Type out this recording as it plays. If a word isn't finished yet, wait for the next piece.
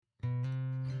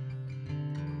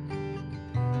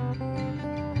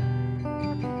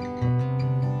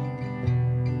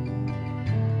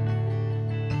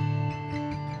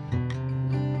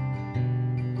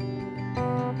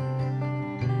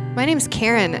My name's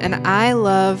Karen, and I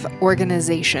love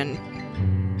organization.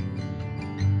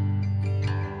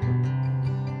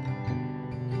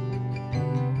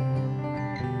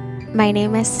 My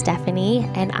name is Stephanie,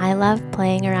 and I love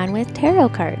playing around with tarot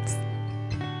cards.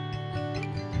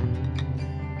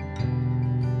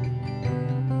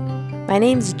 My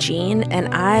name's Jean,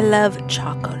 and I love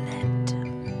chocolate.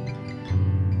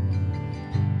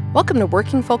 Welcome to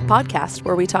Working Folk Podcast,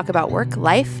 where we talk about work,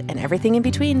 life, and everything in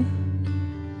between.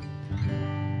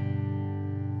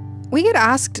 We get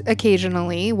asked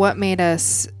occasionally what made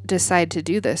us decide to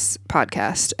do this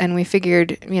podcast, and we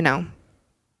figured,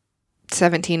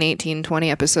 17, 18,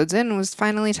 20 episodes in was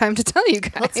finally time to tell you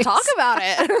guys. Let's talk about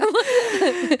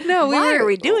it. Why are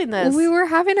we doing this? We were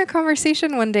having a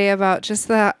conversation one day about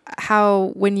just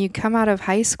how when you come out of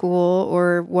high school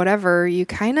or whatever, you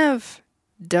kind of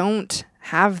don't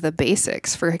have the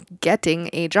basics for getting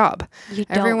a job.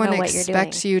 Everyone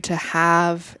expects you to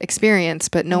have experience,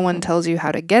 but no one tells you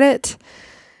how to get it.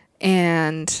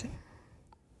 And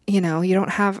you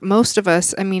don't have, most of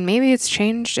us, maybe it's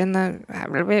changed in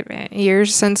the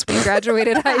years since we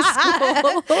graduated high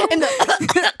school.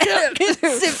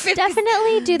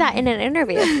 Definitely do that in an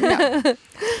interview.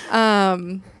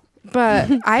 But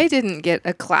I didn't get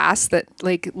a class that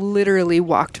literally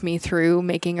walked me through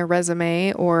making a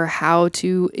resume or how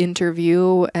to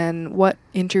interview and what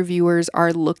interviewers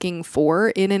are looking for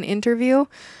in an interview.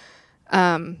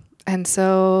 And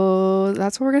so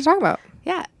that's what we're going to talk about.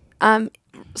 Yeah.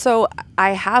 So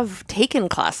I have taken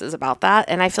classes about that,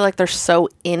 and I feel like they're so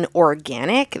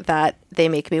inorganic that they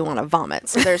make me want to vomit.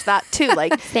 So there's that too.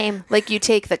 Same. You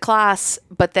take the class,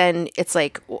 but then it's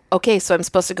okay, so I'm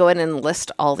supposed to go in and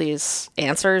list all these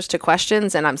answers to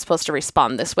questions, and I'm supposed to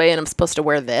respond this way, and I'm supposed to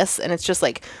wear this, and it's just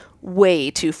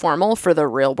way too formal for the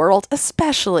real world,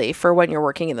 especially for when you're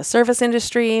working in the service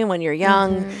industry, when you're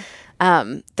young.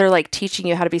 They're teaching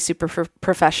you how to be super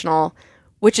professional,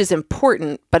 which is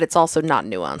important, but it's also not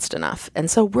nuanced enough. And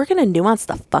so we're going to nuance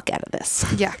the fuck out of this.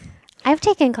 Yeah. I've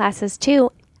taken classes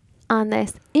too on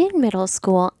this in middle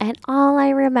school, and all I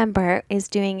remember is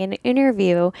doing an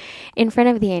interview in front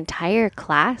of the entire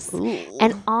class. Ooh.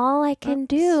 And all I can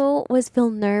do was feel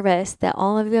nervous that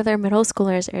all of the other middle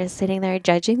schoolers are sitting there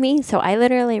judging me. So I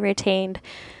literally retained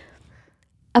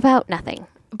about nothing.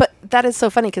 But that is so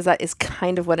funny because that is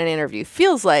kind of what an interview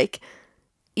feels like,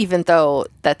 even though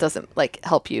that doesn't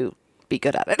help you be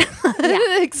good at it.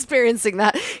 Yeah. Experiencing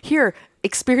that. Here,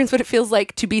 experience what it feels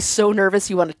like to be so nervous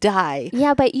you want to die.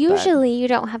 Yeah, but usually you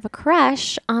don't have a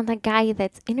crush on the guy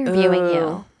that's interviewing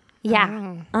you.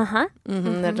 Yeah. Uh-huh.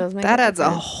 Mm-hmm. That does make that adds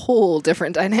a whole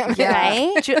different dynamic. Yeah.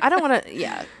 Right? I don't want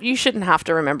to, you shouldn't have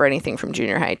to remember anything from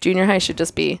junior high. Junior high should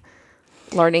just be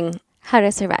learning how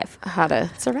to survive.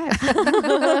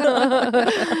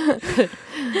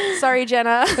 Sorry,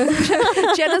 Jenna.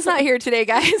 Jenna's not here today,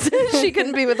 guys. She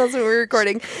couldn't be with us when we were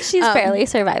recording. She's barely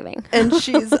surviving. And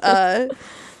she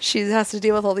has to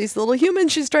deal with all these little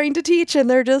humans she's trying to teach, and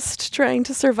they're just trying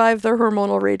to survive their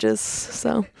hormonal rages.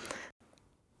 So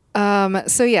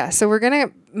we're going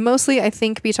to mostly, I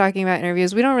think, be talking about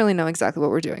interviews. We don't really know exactly what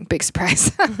we're doing. Big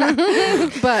surprise.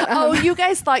 But you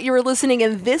guys thought you were listening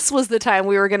and this was the time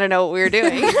we were going to know what we were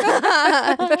doing.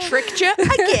 Tricked you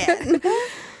again.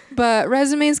 But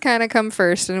resumes kind of come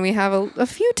first, and we have a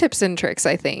few tips and tricks,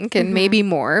 I think, and maybe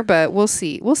more, but we'll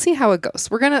see. We'll see how it goes.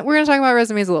 We're going to talk about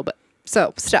resumes a little bit.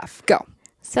 So, Steph, go.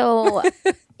 So,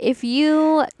 if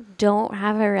you don't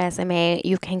have a resume,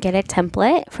 you can get a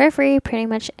template for free pretty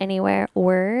much anywhere.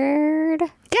 Word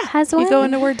has one. You go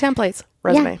into Word templates,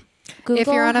 resume. Yeah. Google if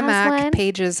you're on a Mac, one.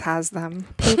 Pages has them.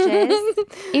 Pages.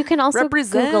 You can also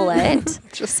Google it.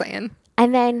 Just saying.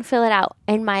 And then fill it out.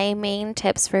 And my main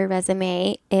tips for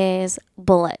resume is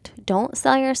bullet. Don't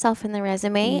sell yourself in the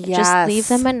resume. Yes. Just leave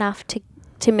them enough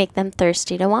to make them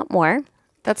thirsty to want more.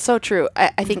 That's so true.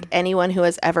 I think anyone who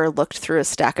has ever looked through a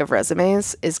stack of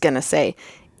resumes is going to say,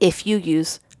 if you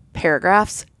use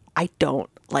paragraphs, I don't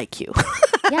like you.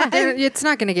 Yeah. It's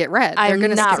not going to get read. They're I'm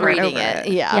going to not skip right reading over it.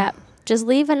 Yeah. Just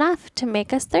leave enough to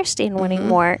make us thirsty and wanting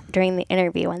more during the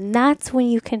interview. And that's when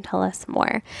you can tell us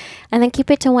more. And then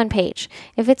keep it to one page.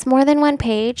 If it's more than one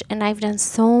page, and I've done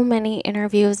so many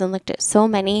interviews and looked at so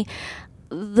many,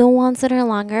 the ones that are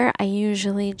longer, I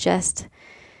usually just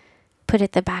put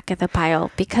at the back of the pile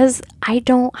because I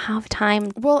don't have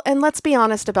time. Well, and let's be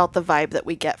honest about the vibe that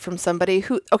we get from somebody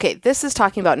who, this is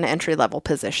talking about an entry-level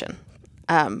position.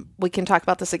 We can talk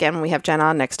about this again when we have Jen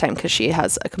on next time because she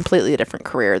has a completely different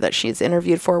career that she's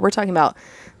interviewed for. We're talking about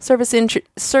service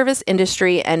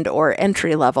industry and or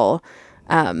entry level.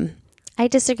 I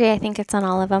disagree. I think it's on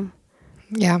all of them.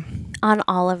 Yeah. On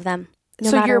all of them. no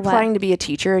So matter you're what. applying to be a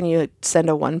teacher and you send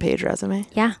a 1-page resume?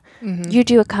 Yeah. Mm-hmm. You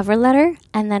do a cover letter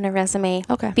and then a resume.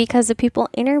 Okay. Because the people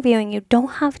interviewing you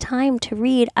don't have time to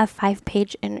read a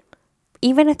 5-page and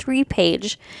even a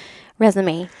 3-page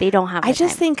resume. They don't have the I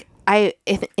just time. think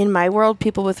in my world,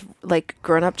 people with like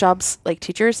grown-up jobs, like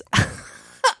teachers,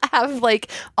 have like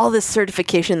all this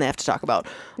certification they have to talk about.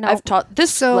 No. I've taught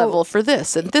this So- level for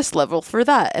this and this level for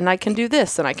that, and I can do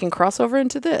this and I can cross over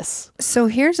into this. So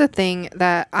here's a thing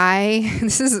that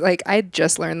this is like, I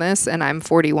just learned this and I'm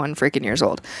 41 freaking years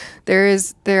old. There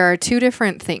are two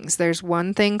different things. There's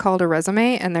one thing called a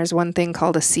resume and there's one thing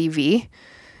called a CV.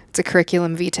 It's a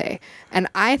curriculum vitae. And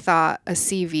I thought a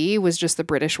CV was just the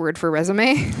British word for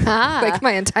resume, like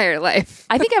my entire life.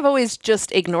 I think I've always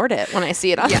just ignored it when I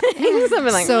see it on things. I've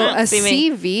been like, So a see me.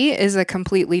 CV is a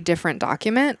completely different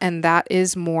document, and that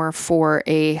is more for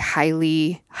a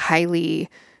highly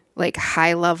like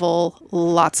high level,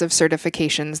 lots of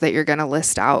certifications that you're going to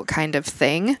list out kind of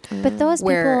thing. But those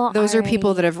Where people those are people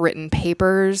already- that have written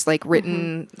papers, like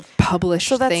written, published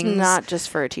So that's things. not just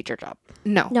for a teacher job.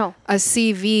 No. A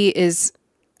CV is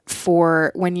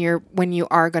for when you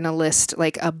are going to list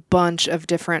like a bunch of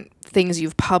different things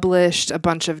you've published, a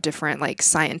bunch of different like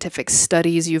scientific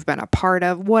studies you've been a part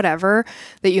of, whatever,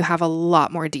 that you have a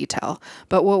lot more detail.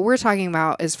 But what we're talking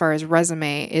about as far as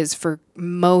resume is for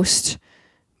most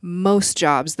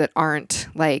jobs that aren't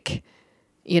like,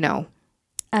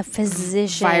 a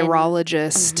physician.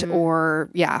 virologist or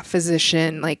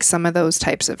physician, like some of those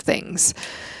types of things.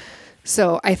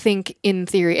 So I think in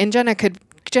theory, and Jenna could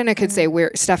say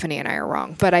Stephanie and I are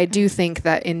wrong, but I do think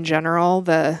that in general,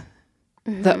 the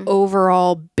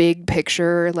overall big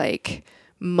picture, like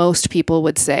most people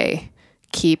would say,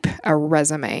 keep a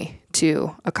resume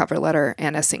to a cover letter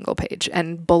and a single page,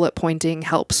 and bullet pointing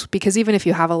helps, because even if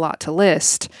you have a lot to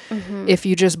list, if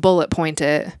you just bullet point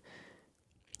it,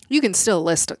 you can still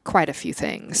list quite a few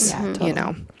things,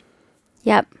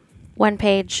 Yep. 1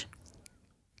 page.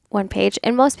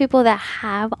 And most people that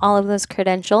have all of those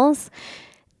credentials,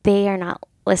 they are not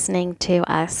listening to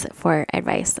us for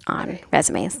advice on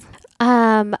resumes.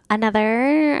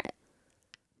 Another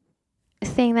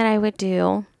thing that I would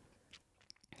do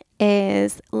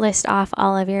is list off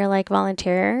all of your like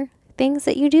volunteer things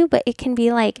that you do, but it can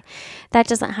be like, that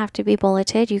doesn't have to be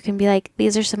bulleted. You can be like,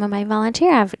 these are some of my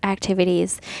volunteer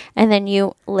activities, and then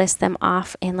you list them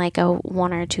off in like a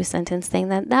 1 or 2 sentence thing.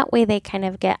 That way they kind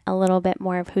of get a little bit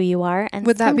more of who you are. And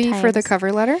would that be for the sometimes-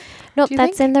 cover letter? Nope, do you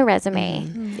that's think? in the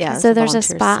resume. Yeah. So there's a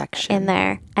volunteer spot section. in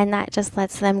there, and that just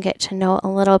lets them get to know a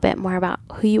little bit more about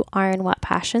who you are and what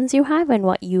passions you have and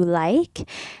what you like.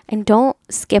 And don't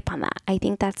skip on that. I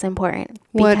think that's important.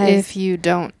 What because if you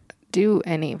don't do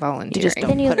any volunteering? just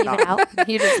don't then you put leave it it out?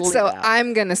 You just leave So it out.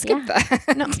 I'm gonna skip Yeah.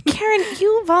 that. No, Karen,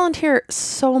 you volunteer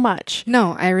so much.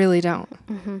 No, I really don't.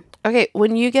 Okay,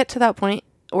 when you get to that point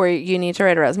where you need to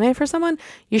write a resume for someone,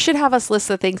 you should have us list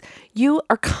the things. You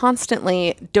are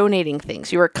constantly donating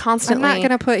things. You are I'm constantly. not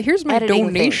gonna put here's my editing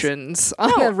things. donations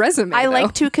on a resume. I though.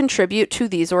 like to contribute to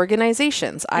these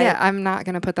organizations. I'm not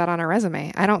gonna put that on a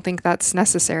resume. I don't think that's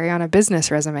necessary on a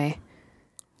business resume.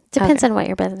 Depends on what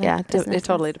your business. Yeah, business it is.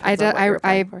 totally depends on what you're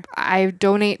applying for. I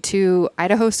donate to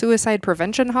Idaho Suicide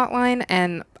Prevention Hotline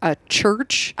and a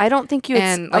church. I don't think you would.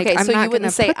 And, like, Okay, I'm so not you wouldn't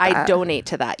gonna say put I that. donate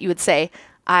to that. You would say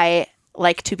I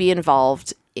like to be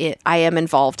involved. I am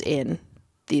involved in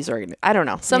these I don't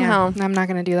know. Somehow. Yeah, I'm not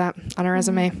gonna do that on a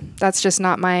resume. That's just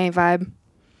not my vibe.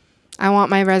 I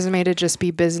want my resume to just be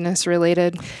business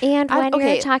related. And when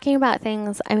okay. you're talking about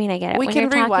things, I mean, I get it. We When can you're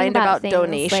talking rewind about things like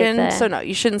donation. the- So no,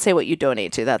 you shouldn't say what you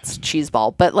donate to. That's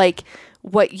cheeseball. But like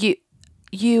what you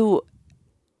do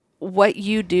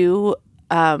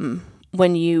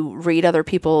when you read other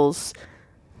people's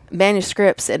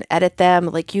manuscripts and edit them,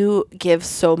 like you give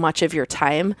so much of your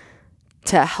time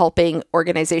to helping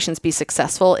organizations be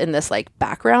successful in this like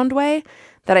background way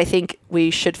that I think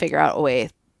we should figure out a way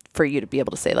for you to be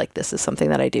able to say like, this is something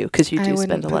that I do, because you I do wouldn't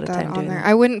spend a put lot of that time on doing there. that.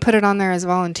 I wouldn't put it on there as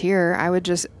volunteer. I would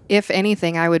just, if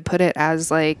anything, I would put it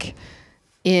as like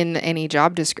in any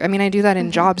job description. I mean, I do that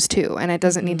in jobs too, and it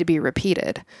doesn't need to be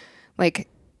repeated. Like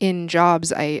in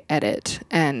jobs, I edit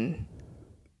and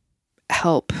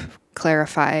help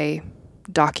clarify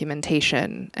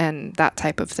documentation and that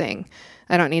type of thing.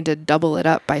 I don't need to double it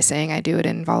up by saying I do it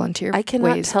in volunteer I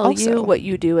cannot ways tell you also. what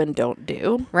you do and don't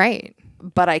do. Right.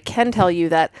 But I can tell you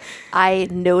that I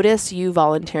notice you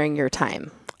volunteering your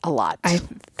time a lot. I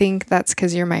think that's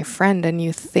because you're my friend and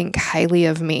you think highly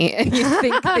of me and you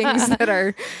think things that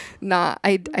are not.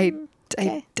 I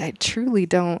truly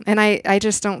don't. And I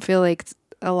just don't feel like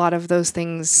a lot of those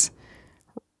things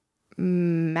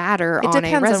matter It on a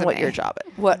depends resume. on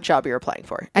what job you're applying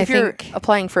for. I If you're think-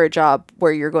 applying for a job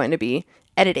where you're going to be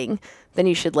editing, then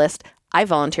you should list, I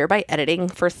volunteer by editing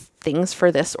for things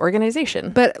for this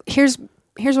organization. But here's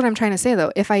what I'm trying to say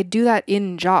though. If I do that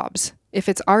in jobs, if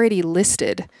it's already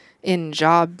listed in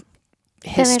job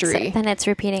history, then it's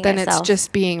repeating then itself. it's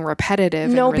just being repetitive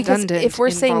No, and because redundant. if we're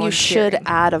in saying you should volunteering.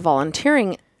 add a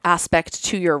volunteering aspect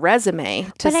to your resume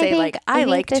to But say like, I think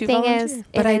like the to thing volunteer. is,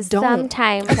 But I don't.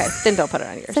 sometimes, Okay, then don't put it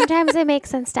on yours. sometimes it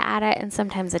makes sense to add it, and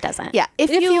sometimes it doesn't. Yeah,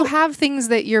 if you have things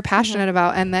that you're passionate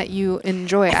about and that you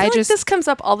enjoy, I feel like this comes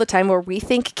up all the time where we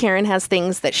think Karen has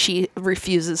things that she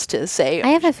refuses to say. I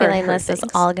have a or feeling her this is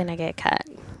things. all gonna get cut.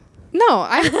 No,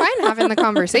 I'm fine having the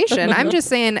conversation. I'm just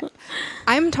saying,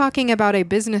 I'm talking about a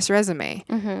business resume,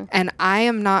 and I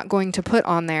am not going to put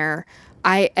on there,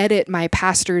 I edit my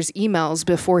pastor's emails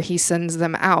before he sends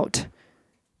them out.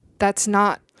 That's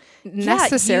not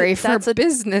necessary for that's a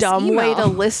business dumb email. way to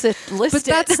list But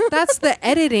it. that's the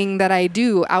editing that I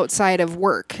do outside of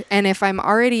work. And if I'm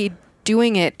already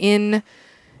doing it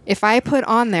if I put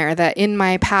on there that in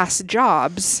my past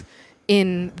jobs,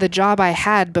 in the job I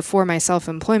had before my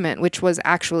self-employment, which was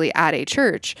actually at a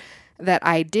church, that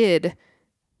I did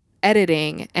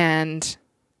editing and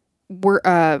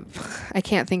I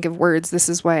can't think of words. This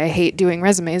is why I hate doing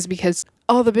resumes, because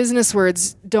all the business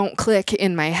words don't click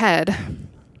in my head.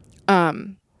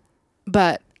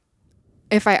 But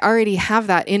if I already have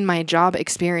that in my job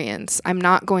experience, I'm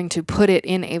not going to put it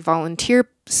in a volunteer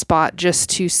spot just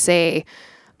to say,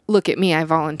 look at me, I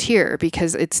volunteer,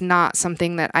 because it's not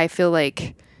something that I feel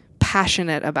like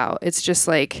passionate about. It's just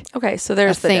like, Okay, so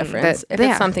there's a the thing difference. that- If yeah.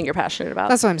 it's something you're passionate about.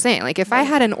 that's what I'm saying. Like if I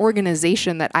had an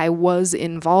organization that I was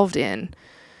involved in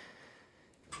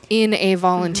a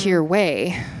volunteer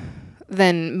way,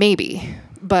 then maybe.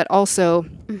 But also,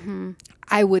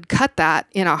 I would cut that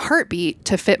in a heartbeat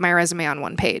to fit my resume on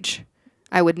one page.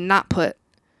 I would not put,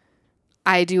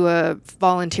 I do a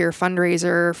volunteer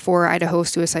fundraiser for Idaho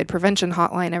Suicide Prevention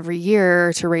Hotline every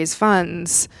year to raise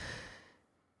funds.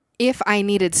 If I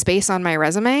needed space on my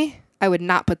resume, I would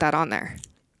not put that on there.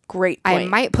 Great point. I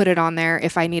might put it on there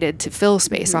if I needed to fill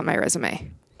space on my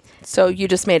resume. So you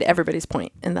just made everybody's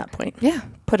point in that point. Yeah.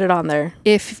 Put it on there.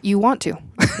 If you want to.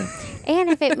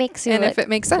 And if it makes you And look, if it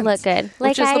makes sense. look good,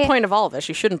 Which is the point of all of this.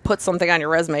 You shouldn't put something on your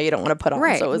resume you don't want to put on.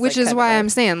 Right. So it was Which like is kind why of I'm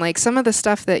saying, like, some of the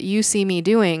stuff that you see me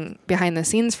doing behind the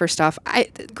scenes for stuff,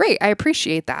 great. I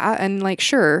appreciate that. And like,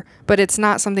 sure. But it's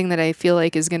not something that I feel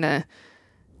like is going to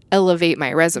elevate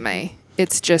my resume.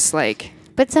 It's just like,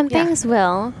 But some Yeah. things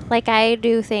will. Like I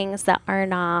do things that are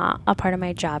not a part of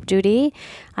my job duty.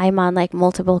 I'm on like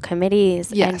multiple committees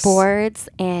and Yes. boards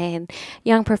and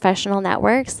young professional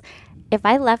networks. If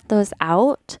I left those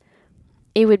out,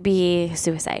 it would be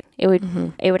suicide. It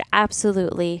would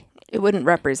absolutely. it wouldn't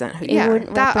represent who you yeah,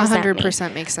 wouldn't that represent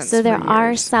 100% makes sense. So there for are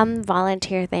yours. some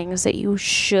volunteer things that you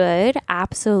should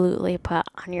absolutely put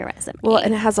on your resume. Well,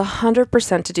 and it has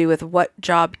 100% to do with what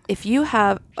job. If you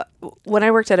have, when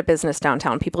I worked at a business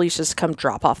downtown, people used to just come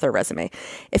drop off their resume.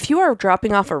 If you are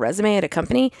dropping off a resume at a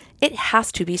company, it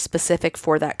has to be specific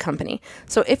for that company.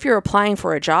 So if you're applying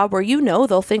for a job where you know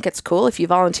they'll think it's cool if you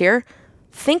volunteer,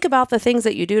 think about the things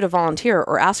that you do to volunteer,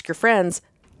 or ask your friends,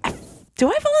 do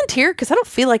I volunteer? Because I don't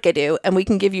feel like I do. And we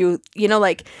can give you,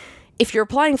 like, if you're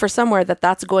applying for somewhere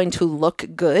that's going to look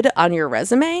good on your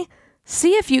resume,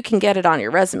 see if you can get it on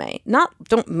your resume.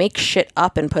 Don't make shit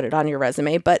up and put it on your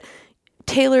resume, but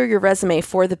tailor your resume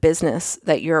for the business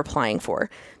that you're applying for.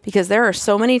 Because there are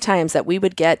so many times that we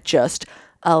would get just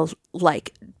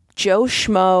like Joe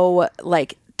Schmo,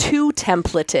 like too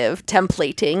templated,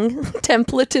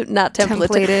 not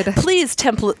templated. Templated. Please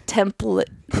templated.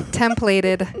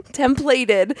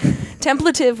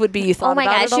 Templative would be you thought oh my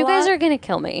about gosh, it a you guys lot. are gonna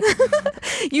kill me.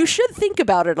 You should think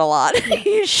about it a lot.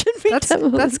 You should be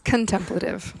That's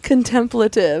contemplative.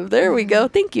 contemplative. There we go.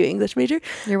 Thank you, English major.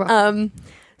 You're welcome.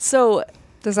 So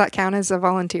Does that count as a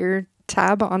volunteer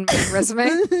tab on my resume?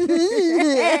 Helping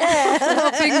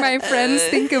my friends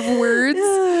think of words.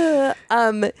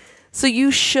 So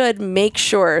you should make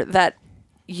sure that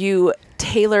you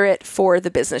tailor it for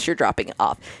the business you're dropping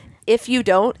off. If you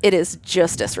don't, it is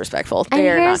just disrespectful. And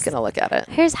They're not here's- going to look at it.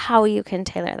 Here's how you can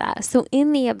tailor that. So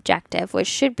in the objective, which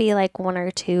should be like 1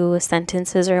 or 2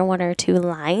 sentences or 1 or 2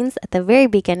 lines at the very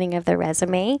beginning of the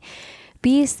resume,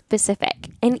 be specific.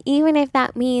 And even if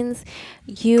that means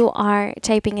you are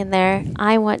typing in there,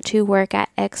 I want to work at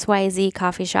XYZ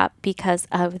coffee shop because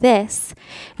of this,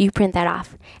 you print that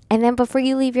off. And then before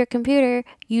you leave your computer,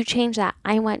 you change that.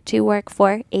 I want to work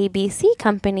for ABC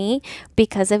company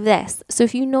because of this. So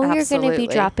if you know you're going to Absolutely.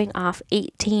 be dropping off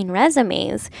 18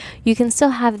 resumes, you can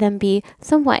still have them be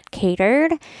somewhat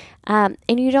catered. And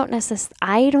you don't necessarily,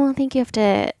 I don't think you have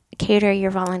to cater your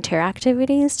volunteer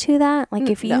activities to that. Like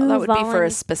if you No, that would be for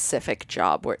a specific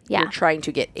job where Yeah. you're trying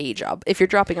to get a job. If you're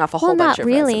dropping off a whole well, bunch not of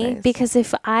really, resumes. because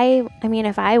if I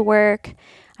work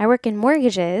in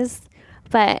mortgages,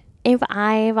 but if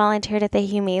I volunteered at the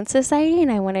Humane Society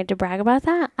and I wanted to brag about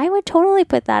that, I would totally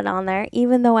put that on there,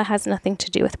 even though it has nothing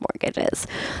to do with mortgages.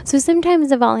 So sometimes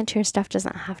the volunteer stuff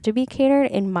doesn't have to be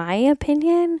catered, in my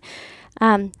opinion.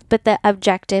 But the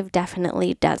objective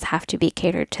definitely does have to be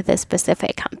catered to the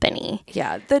specific company.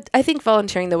 Yeah, I think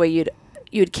volunteering the way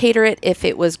you'd cater it if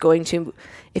it was going to,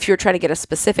 if you were trying to get a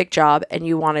specific job and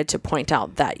you wanted to point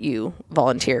out that you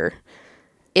volunteer.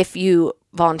 If you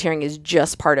volunteering is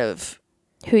just part of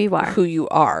Who you are. who you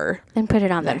are, Then put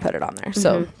it on then there. put it on there.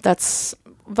 So that's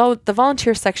the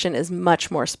volunteer section is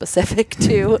much more specific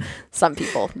to some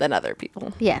people than other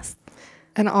people. Yes.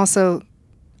 And also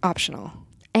optional.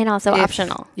 And also If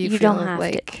optional. You, You feel don't have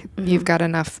like to. you've got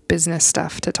enough business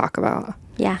stuff to talk about.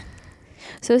 Yeah.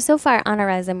 So far on a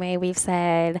resume, we've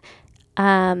said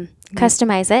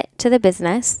customize it to the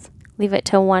business, leave it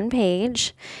to one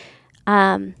page,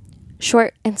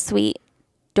 short and sweet.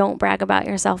 Don't brag about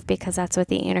yourself because that's what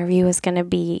the interview is going to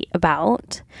be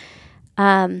about.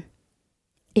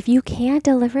 If you can't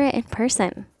deliver it in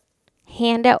person,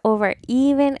 hand it over.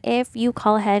 Even if you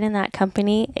call ahead and that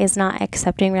company is not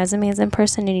accepting resumes in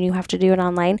person and you have to do it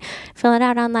online, fill it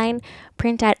out online,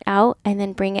 print it out, and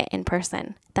then bring it in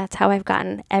person. That's how I've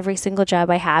gotten every single job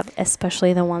I have,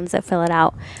 especially the ones that fill it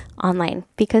out online.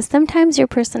 Because sometimes your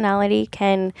personality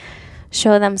can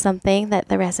show them something that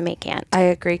the resume can't. I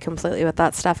agree completely with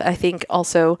that stuff. I think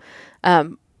also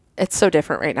it's so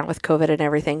different right now with COVID and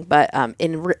everything, but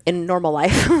in normal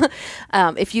life,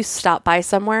 if you stop by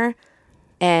somewhere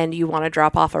and you want to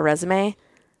drop off a resume,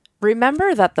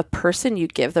 remember that the person you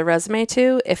give the resume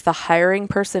to, if the hiring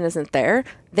person isn't there,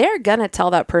 they're going to tell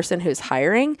that person who's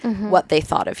hiring what they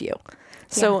thought of you.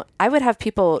 So I would have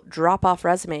people drop off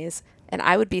resumes and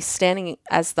I would be standing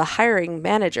as the hiring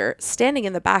manager, standing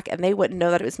in the back, and they wouldn't know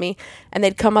that it was me. And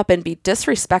they'd come up and be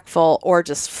disrespectful or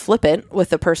just flippant with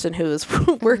the person who was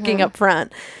working up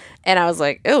front. And I was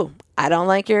like, oh, I don't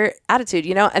like your attitude,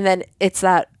 you know? And then it's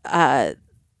that,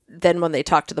 then when they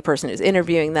talk to the person who's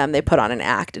interviewing them, they put on an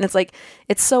act. And it's like,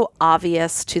 it's so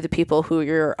obvious to the people who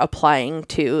you're applying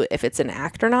to if it's an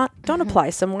act or not. Don't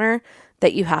apply somewhere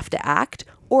that you have to act,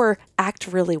 or act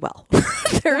really well.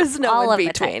 There is no All in of the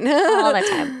between. time. All the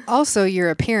time. Also, your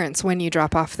appearance when you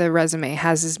drop off the resume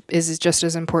is just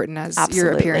as important as your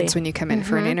Absolutely. appearance when you come in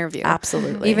for an interview.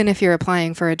 Absolutely. Even if you're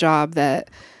applying for a job that,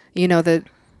 you know,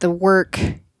 the work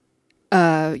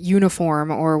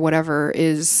uniform or whatever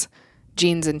is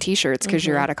jeans and t-shirts because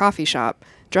you're at a coffee shop.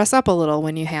 Dress up a little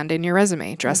when you hand in your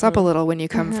resume. Dress up a little when you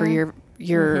come for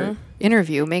your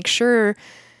interview. Make sure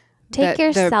Take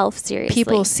that the yourself seriously.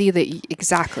 people see that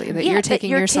exactly that you're taking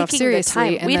yourself taking the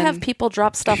seriously. time. We'd have people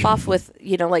drop stuff off with,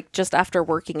 you know, like just after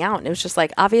working out, and it was just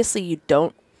like, obviously you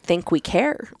don't think we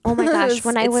care. Oh my gosh,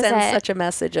 when I was sends at- such a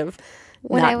message of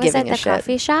When not I was giving at a the shit.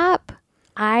 coffee shop,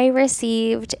 I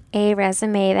received a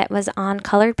resume that was on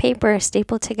colored paper,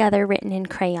 stapled together, written in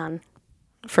crayon.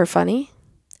 For funny?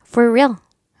 For real.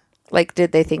 Like,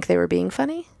 did they think they were being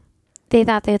funny? They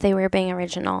thought that they were being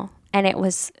original. And it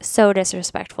was so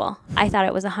disrespectful. I thought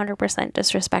it was 100%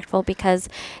 disrespectful because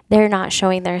they're not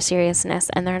showing their seriousness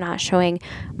and they're not showing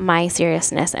my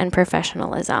seriousness and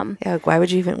professionalism. Yeah, like, why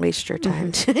would you even waste your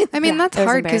time? I mean, Yeah, that's it was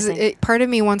hard because embarrassing. part of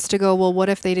me wants to go, well, what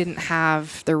if they didn't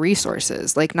have the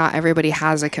resources? Like, not everybody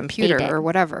has a computer did. or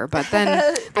whatever. But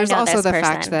then there's know also this the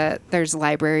fact person. that there's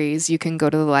libraries. You can go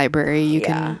to the library. You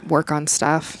can work on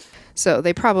stuff. So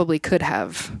they probably could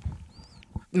have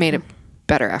made a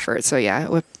better effort. So yeah, it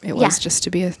was Yeah. just to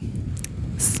be a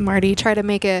smarty. Try to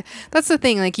make a. That's the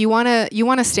thing. Like you wanna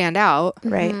stand out,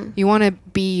 Right. You want to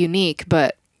be unique,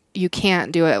 but you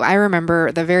can't do it. I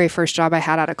remember the very first job I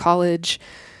had out of college.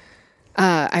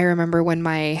 I remember when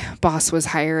my boss was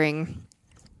hiring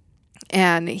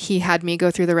and he had me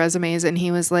go through the resumes and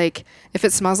he was like, if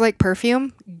it smells like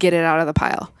perfume, get it out of the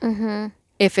pile.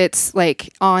 If it's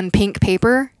like on pink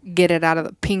paper, get it out of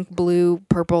the pink, blue,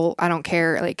 purple. I don't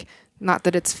care. Like, not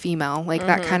that it's female. Like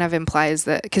that kind of implies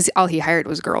that, because all he hired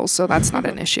was girls. So that's not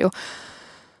an issue.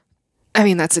 I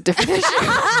mean, that's a different issue.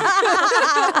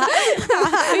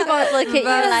 We both look at you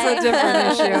That's like a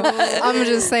different issue. I'm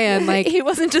just saying, like, He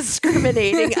wasn't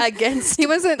discriminating against he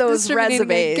wasn't those discriminating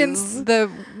resumes. against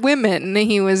the women.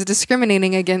 He was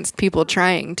discriminating against people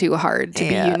trying too hard to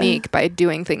be unique by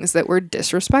doing things that were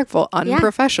disrespectful,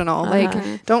 unprofessional.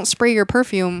 Like, don't spray your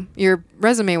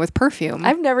resume with perfume.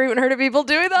 I've never even heard of people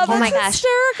doing that. oh my That's gosh.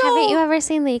 hysterical. Haven't you ever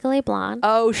seen Legally Blonde?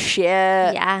 Oh shit.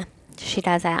 Yeah. She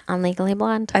does that on Legally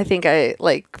Blonde. I think I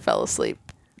fell asleep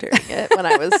during it when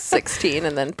I was 16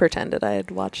 and then pretended I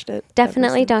had watched it.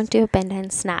 Definitely don't do a bend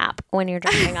and snap when you're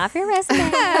dropping off your resume.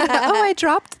 Oh, I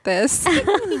dropped this.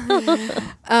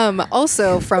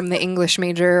 Also, from the English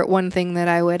major, one thing that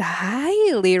I would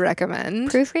highly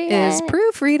recommend Proofread is it.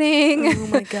 proofreading. Oh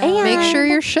my god. Make sure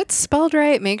your shit's spelled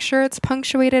right. Make sure it's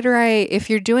punctuated right.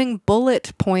 If you're doing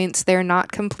bullet points, they're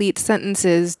not complete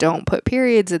sentences. Don't put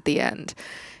periods at the end.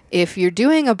 If you're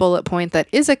doing a bullet point that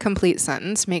is a complete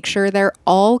sentence, make sure they're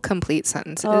all complete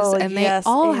sentences and yes,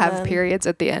 they all have amen. periods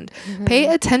at the end. Pay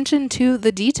attention to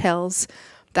the details.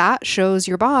 That shows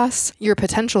your boss, your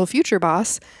potential future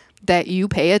boss, that you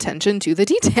pay attention to the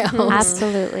details.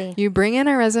 Absolutely. You bring in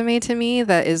a resume to me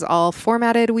that is all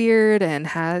formatted weird and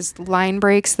has line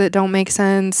breaks that don't make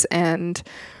sense and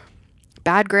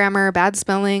bad grammar, bad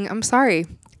spelling. I'm sorry.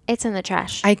 It's in the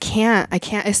trash. I can't,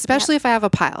 especially if I have a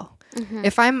pile.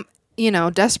 If I'm,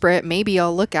 desperate, maybe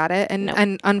I'll look at it.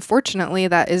 And unfortunately,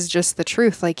 that is just the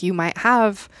truth. Like, you might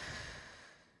have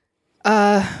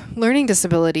a learning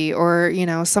disability or,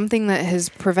 something that is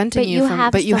preventing But you you from,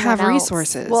 have but you have someone else.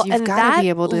 resources. Well, You've and got that to be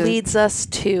able to. leads us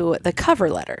to the cover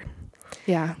letter.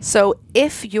 Yeah. So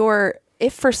if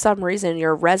for some reason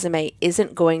your resume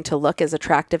isn't going to look as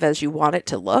attractive as you want it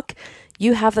to look,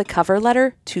 you have the cover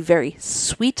letter to very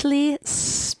sweetly,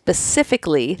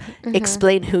 specifically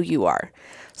explain who you are.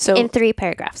 So in 3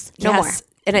 paragraphs. No more.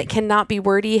 And it cannot be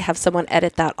wordy. Have someone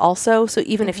edit that also. So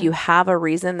even if you have a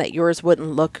reason that yours wouldn't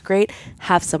look great,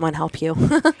 have someone help you.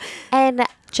 And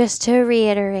just to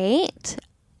reiterate,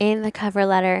 in the cover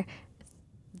letter,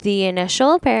 the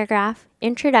initial paragraph,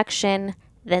 introduction,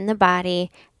 then the body,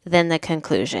 then the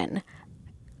conclusion.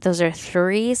 Those are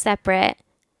 3 separate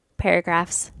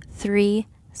paragraphs, 3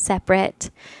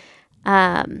 separate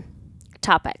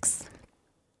topics.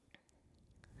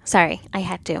 Sorry, I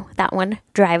had to. That one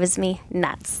drives me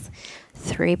nuts.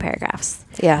 3 paragraphs.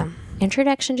 Yeah.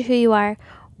 Introduction to who you are,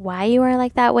 why you are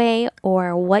like that way,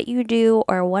 or what you do,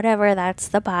 or whatever. That's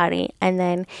the body. And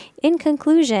then in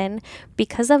conclusion,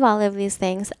 because of all of these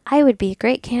things, I would be a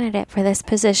great candidate for this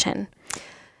position.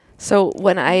 So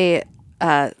when I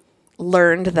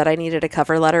learned that I needed a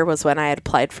cover letter was when I had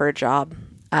applied for a job.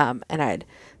 And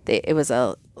it was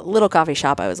a little coffee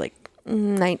shop. I was like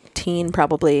 19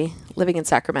 probably, living in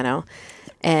Sacramento.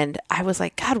 And I was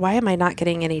like, God, why am I not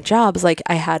getting any jobs? Like,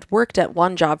 I had worked at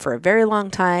one job for a very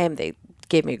long time. They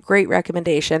gave me a great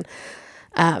recommendation.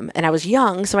 And I was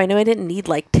young, so I knew I didn't need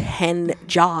like 10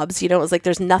 jobs. It was like,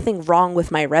 there's nothing wrong with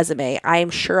my resume. I'm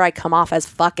sure I come off as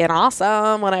fucking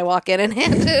awesome when I walk in and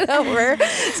hand it over.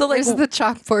 So like, Where's the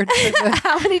chalkboard for the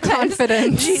how many times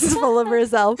confidence? she's full of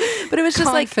herself. But it was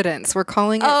just like, confidence. We're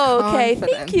calling it oh, okay,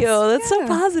 confidence. thank you. That's so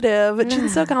positive.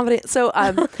 She's so confident. So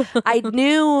I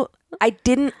knew I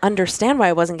didn't understand why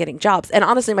I wasn't getting jobs. And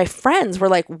honestly, my friends were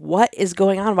like, what is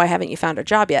going on? Why haven't you found a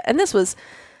job yet? And this was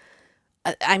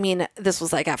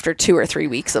like after 2 or 3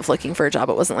 weeks of looking for a job.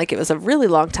 It wasn't like it was a really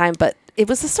long time, but it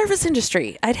was the service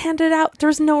industry. I'd handed out. There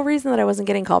was no reason that I wasn't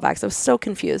getting callbacks. I was so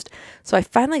confused. So I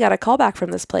finally got a call back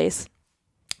from this place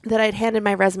that I'd handed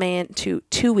my resume in to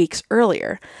 2 weeks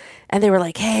earlier. And they were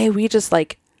like, hey, we just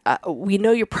like, we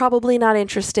know you're probably not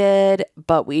interested,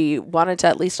 but we wanted to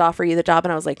at least offer you the job.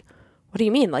 And I was like, what do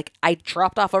you mean? Like, I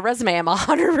dropped off a resume. I'm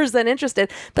 100%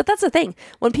 interested. But that's the thing.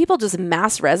 When people just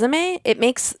mass resume, it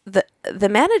makes the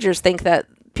managers think that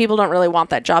people don't really want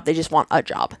that job. They just want a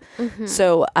job. Mm-hmm.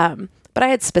 So, but I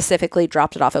had specifically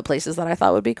dropped it off at places that I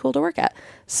thought would be cool to work at.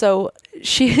 So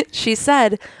she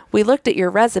said, we looked at your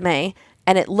resume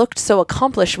and it looked so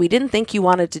accomplished. We didn't think you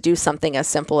wanted to do something as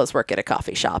simple as work at a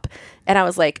coffee shop. And I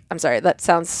was like, I'm sorry, that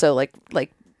sounds so like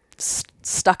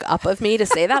stuck up of me to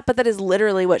say that, but that is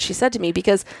literally what she said to me,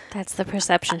 because that's the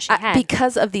perception she had.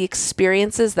 Because of the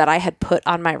experiences that I had put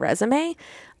on my resume,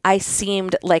 I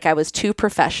seemed like I was too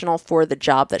professional for the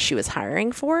job that she was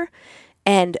hiring for.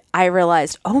 And I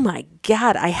realized, oh my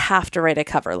God, I have to write a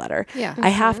cover letter. Yeah. I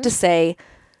have to say,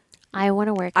 I want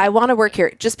to work. I want to work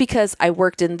here just because I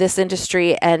worked in this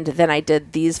industry and then I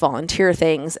did these volunteer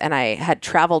things and I had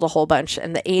traveled a whole bunch.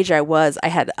 And the age I was, I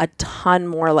had a ton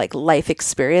more like life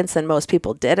experience than most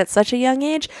people did at such a young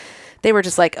age. They were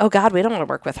just like, oh God, we don't want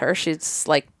to work with her. She's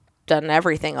like done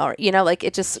everything already. You know, like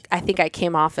it just, I think I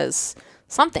came off as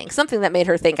something that made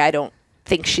her think I don't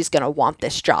think she's going to want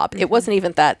this job. It wasn't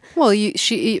even that. Well,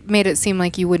 she made it seem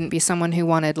like you wouldn't be someone who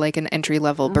wanted like an entry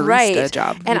level barista Right.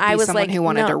 job. And You'd I be was someone like, who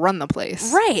wanted no. to run the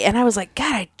place. Right. And I was like,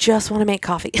 God, I just want to make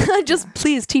coffee. Just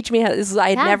please teach me how this is. I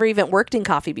had Yeah. never even worked in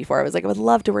coffee before. I was like, I would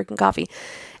love to work in coffee.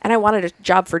 And I wanted a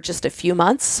job for just a few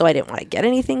months. So I didn't want to get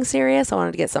anything serious. I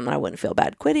wanted to get something I wouldn't feel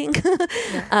bad quitting.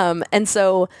 And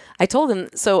so I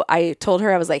told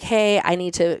her, I was like, hey, I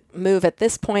need to move at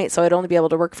this point. So I'd only be able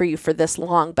to work for you for this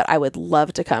long, but I would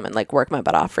love to come and like work my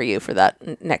butt off for you for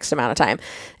that next amount of time.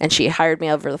 And she hired me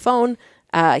over the phone.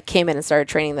 Came in and started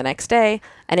training the next day.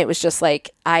 And it was just like,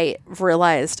 I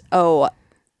realized,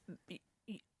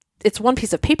 it's one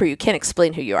piece of paper. You can't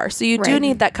explain who you are. So you do Right.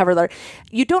 need that cover letter.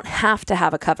 You don't have to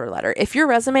have a cover letter. If your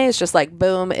resume is just like,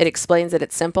 boom, it explains it,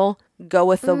 it's simple, go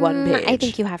with the one page. I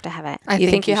think you have to have it. I You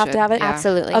think you have to should, have it? yeah.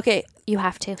 Absolutely. Okay. You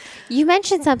have to. You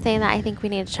mentioned something that I think we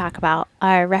need to talk about.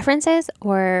 Are references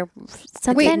or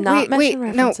something? Wait, Not wait,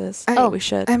 mention no. references. I- We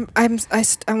should. I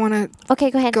want to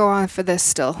Okay, go ahead. go on for this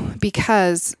still,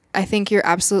 because I think you're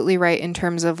absolutely right in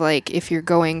terms of like, if you're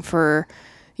going for,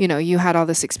 you know, you had all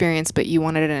this experience, but you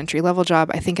wanted an entry level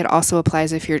job. I think it also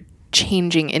applies if you're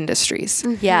changing industries.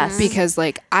 Yes. Because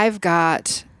like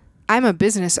I'm a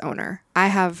business owner. I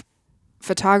have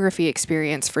photography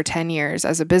experience for 10 years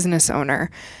as a business owner.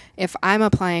 If I'm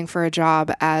applying for a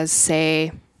job as,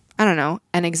 say, I don't know,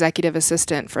 an executive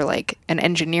assistant for like an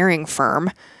engineering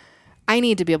firm, I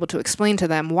need to be able to explain to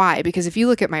them why. Because if you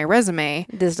look at my resume,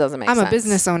 This doesn't make I'm sense. a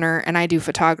business owner and I do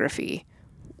photography.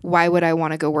 Why would I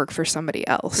want to go work for somebody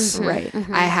else? Right.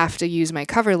 I have to use my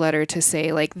cover letter to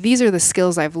say, like, these are the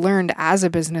skills I've learned as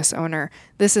a business owner.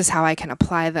 This is how I can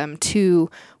apply them to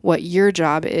what your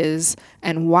job is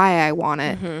and why I want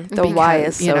it. The why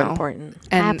is Because, you so know, important.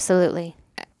 And Absolutely.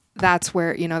 that's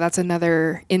where, you know, that's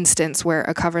another instance where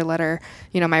a cover letter,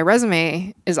 you know, my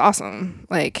resume is awesome.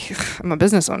 Like, I'm a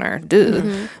business owner,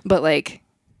 duh. But like,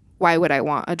 why would I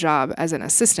want a job as an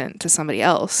assistant to somebody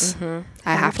else?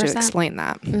 I have to 100%. explain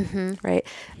that. Right.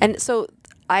 And so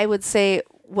I would say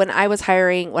when I was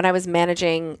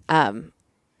managing in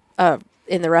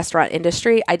the restaurant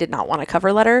industry, I did not want a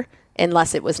cover letter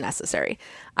unless it was necessary.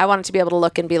 I wanted to be able to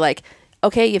look and be like,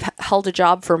 okay, you've held a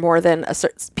job for more than a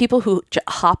certain people who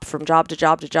hop from job to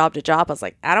job to job to job. I was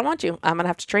like, I don't want you. I'm going to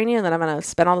have to train you, and then I'm going to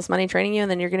spend all this money training you, and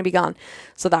then you're going to be gone.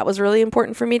 So that was really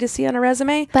important for me to see on a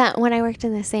resume. But when I worked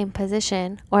in the same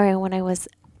position or when I was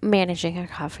managing a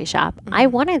coffee shop, I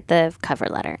wanted the cover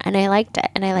letter and I liked it.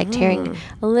 And I liked hearing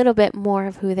a little bit more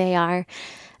of who they are.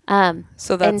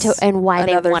 So that's and why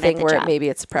they another wanted thing the where job. maybe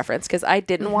it's a preference, because I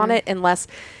didn't want it unless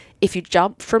if you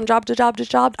jump from job to job to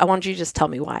job, I wanted you to just tell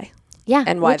me why Yeah.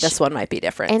 and why which this one might be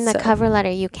different. in the So- cover letter,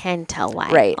 you can tell why.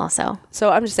 Right. Also.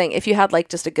 So I'm just saying, if you had like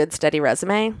just a good steady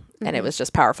resume and it was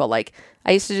just powerful, like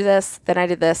I used to do this, then I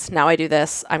did this, now I do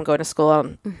this, I'm going to school,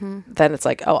 and then it's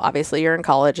like, oh, obviously you're in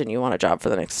college and you want a job for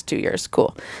the next 2 years.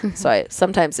 Cool. So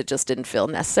sometimes it just didn't feel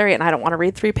necessary, and I don't want to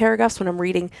read 3 paragraphs when I'm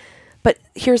reading. But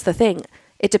here's the thing.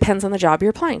 It depends on the job you're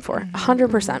applying for,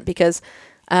 100%, because,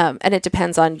 and it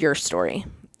depends on your story.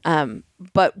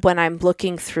 But when I'm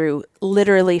looking through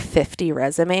literally 50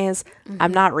 resumes,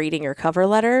 I'm not reading your cover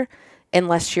letter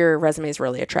unless your resume is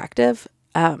really attractive,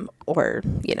 or,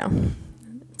 you know,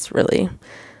 it's really.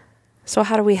 So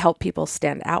how do we help people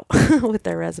stand out with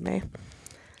their resume?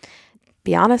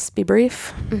 Be honest, be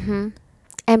brief.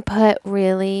 And put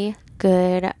really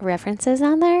good references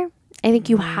on there. I think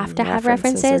you have to have are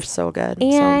references. so good. So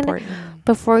And important.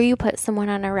 before you put someone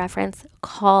on a reference,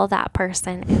 call that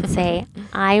person and say,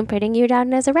 I'm putting you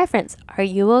down as a reference. Are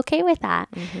you okay with that?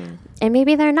 And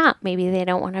maybe they're not. Maybe they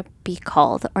don't want to be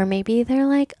called. Or maybe they're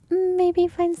like, maybe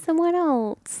find someone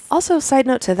else. Also, side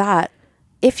note to that,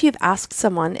 if you've asked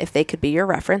someone if they could be your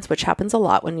reference, which happens a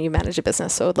lot when you manage a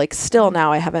business. So like still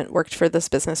now I haven't worked for this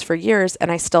business for years,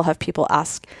 and I still have people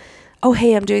ask, oh,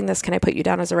 hey, I'm doing this. Can I put you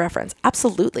down as a reference?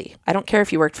 Absolutely. I don't care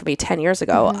if you worked for me 10 years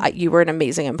ago. You were an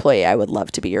amazing employee. I would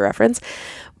love to be your reference.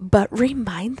 But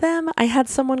remind them. I had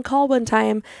someone call one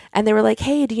time and they were like,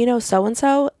 hey, do you know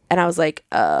so-and-so? And I was like,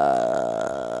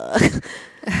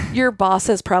 your boss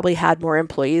has probably had more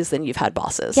employees than you've had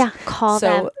bosses. Yeah, call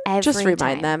them every just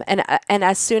remind time. them. And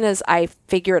as soon as I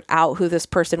figured out who this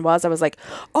person was, I was like,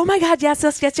 oh my God, yes.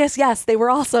 They were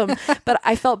awesome. But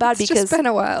I felt bad It's because just been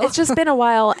a while. It's just been a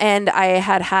while. And I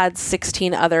had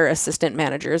 16 other assistant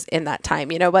managers in that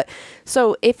time, you know, but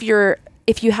so if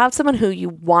you have someone who you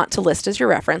want to list as your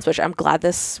reference, which I'm glad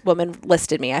this woman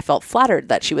listed me, I felt flattered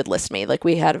that she would list me. Like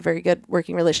we had a very good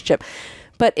working relationship.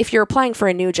 But if you're applying for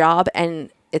a new job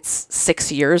and it's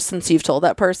 6 years since you've told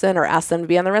that person or asked them to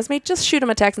be on the resume, just shoot them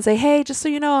a text and say, hey, just so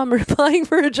you know, I'm applying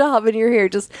for a job and you're here.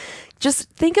 Just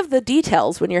think of the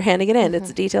details when you're handing it in.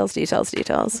 It's details,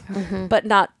 but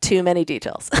not too many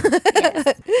details.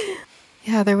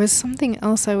 Yeah, there was something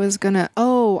else I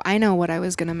know what I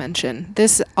was going to mention.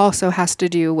 This also has to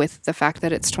do with the fact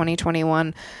that it's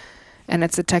 2021 and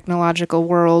it's a technological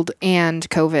world and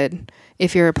COVID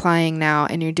if you're applying now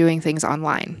and you're doing things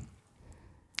online.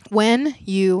 When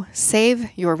you save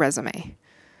your resume,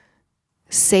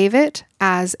 save it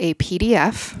as a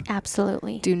PDF.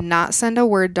 Absolutely. Do not send a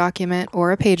Word document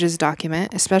or a Pages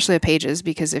document, especially a Pages,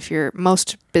 because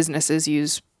most businesses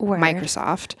use Word.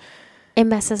 Microsoft. It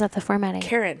messes up the formatting.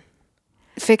 Karen,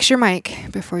 Fix your mic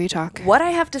before you talk. what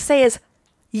I have to say is,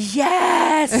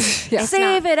 yes, Yeah.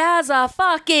 save it as a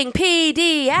fucking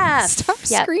PDF. Stop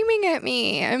Yep. screaming at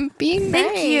me. I'm being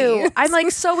Thank nice. you. I'm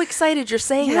like so excited you're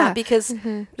saying Yeah. that because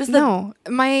this is the No,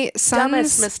 my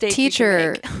dumbest son's mistake you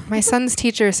teacher, can my son's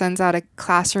teacher sends out a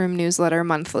classroom newsletter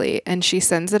monthly, and she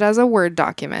sends it as a Word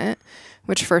document.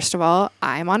 Which, first of all,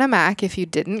 I'm on a Mac. If you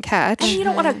didn't catch, And you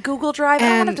don't want a Google Drive. I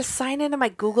don't want And- to sign into my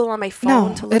Google on my phone.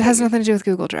 no, to look it has at your- nothing to do with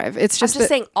Google Drive. It's I'm just just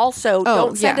saying. Also,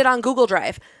 don't send yeah. it on Google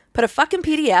Drive. Put a fucking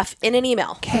PDF in an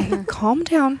email. Okay, calm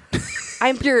down.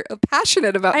 I'm You're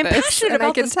passionate about I'm this. passionate and I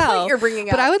about can this point tell, you're bringing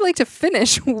But up. I would like to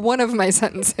finish one of my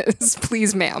sentences,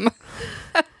 please, ma'am.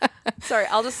 sorry.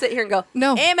 I'll just sit here and go.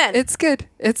 No, Amen. It's good.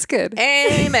 It's good.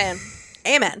 Amen.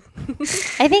 Amen.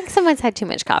 I think someone's had too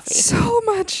much coffee. So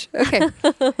much. Okay.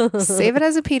 Save it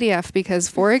as a PDF because,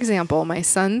 for example, my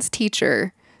son's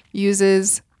teacher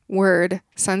uses Word,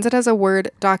 sends it as a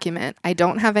Word document. I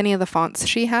don't have any of the fonts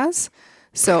she has.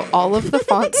 So all of the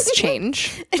fonts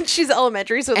change, And she's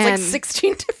elementary, so it's like And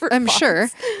 16 different. I'm fonts. sure.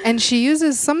 And she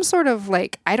uses some sort of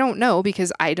I don't know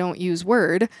because I don't use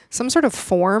Word, some sort of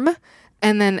form.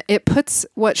 And then it puts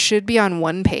what should be on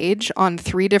one page on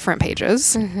 3 different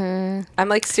pages. I'm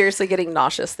like seriously getting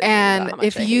nauseous. Thinking about how And much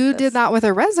if I hate you this. did that with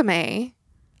a resume,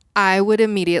 I would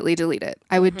immediately delete it.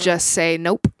 I would just say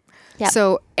nope. Yep.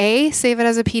 So A, save it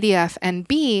as a PDF, and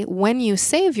B, when you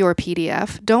save your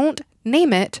PDF, don't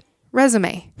name it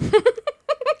resume.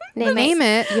 Name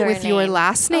it your with your name.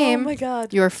 last name, my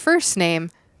God. your first name,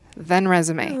 then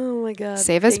resume. Oh my God.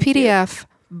 Save as Thank you. PDF,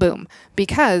 boom.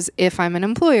 Because if I'm an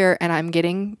employer and I'm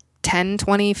getting 10,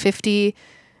 20, 50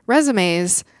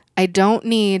 resumes, I don't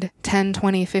need 10,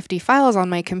 20, 50 files on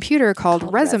my computer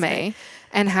called resume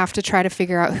and have to try to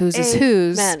figure out whose is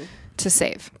whose Amen. to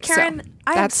save. Karen, So,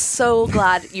 I am that's so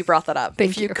glad you brought that up.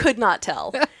 Thank If you you. could not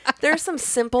tell, there are some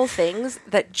simple things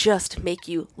that just make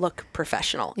you look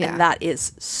professional, Yeah. and that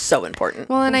is so important.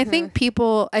 well, and I think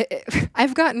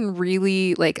I've gotten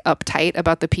really uptight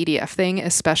about the PDF thing,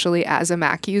 especially as a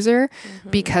Mac user,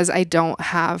 because I don't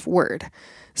have Word.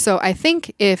 So I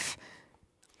think if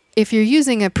you're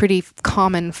using a pretty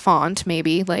common font,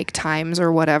 maybe like Times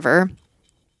or whatever,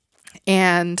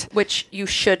 and Which you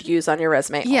should use on your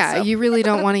resume. yeah, also. you really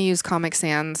don't want to use Comic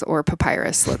Sans or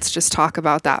Papyrus. Let's just talk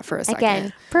about that for a second.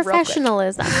 Again,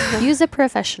 professionalism. Use a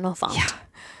professional font.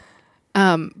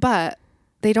 But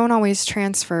they don't always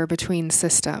transfer between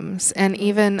systems. And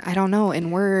even, I don't know,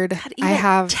 in Word, Even I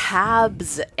have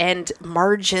tabs and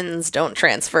margins don't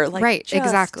transfer. Like, right, just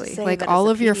exactly. save Like it all as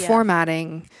a of your PDF.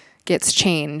 formatting gets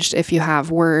changed if you have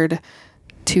Word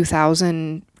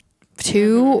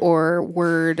 2002 or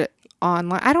Word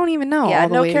online. I don't even know. Yeah, all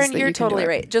the no, ways Karen, that you're you can do totally it.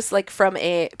 right. Just like from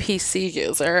a PC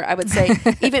user, I would say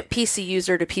even PC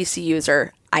user to PC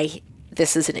user,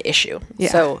 this is an issue. Yeah.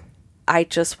 So I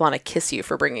just want to kiss you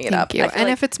for bringing it up. Thank you. I feel And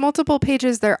like- if it's multiple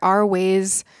pages, there are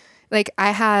ways. Like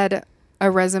I had a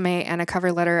resume and a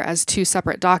cover letter as 2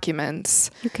 separate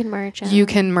documents. You can merge them. You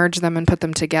can merge them and put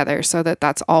them together so that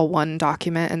that's all one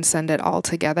document and send it all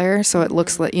together. So it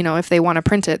looks like, if they want to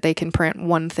print it, they can print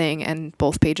one thing and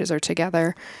both pages are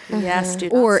together. yes, do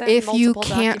not Or send if you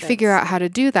multiple can't figure documents. out how to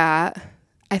do that,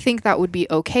 I think that would be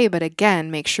okay. But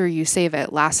again, make sure you save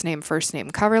it last name, first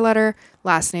name, cover letter,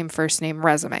 last name, first name,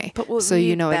 resume. But what So would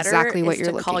you be know better exactly what is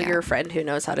you're to call looking your at. friend who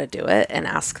knows how to do it and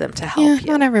ask them to help Yeah, you.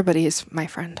 not everybody is my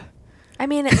friend. I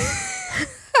mean,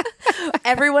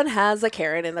 everyone has a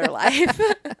Karen in their life.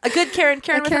 A good Karen,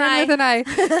 Karen with an eye. Karen with an eye.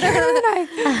 Karen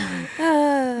with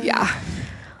an eye. Yeah.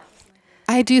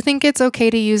 I do think it's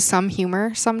okay to use some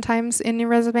humor sometimes in your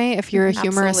resume if you're a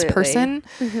humorous Absolutely. person.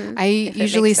 I it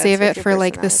usually makes sense save with it your for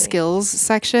like the personality. skills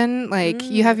section. Like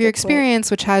you have your experience,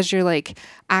 which has your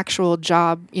actual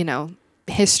job,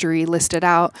 history listed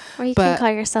out. Or you but- can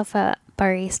call yourself a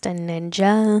barista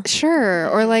ninja. Sure.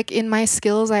 Or like in my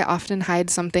skills, I often hide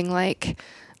something like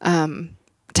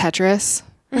Tetris.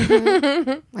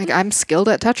 Like, I'm skilled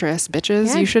at Tetris, bitches.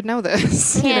 Yeah. You should know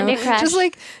this. You Candy know? Crush. Just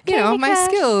like, you know, Candy my Crush.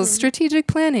 skills, strategic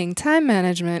planning, time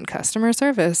management, customer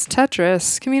service,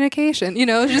 Tetris, communication, you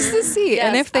know, just to see.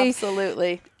 And if they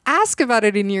absolutely. ask about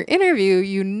it in your interview,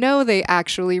 you know they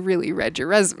actually really read your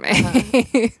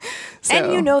resume. So,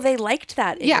 And you know they liked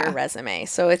that in Yeah. your resume.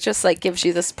 So it just like gives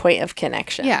you this point of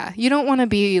connection. yeah, you don't want to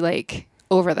be like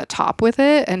over the top with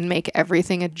it and make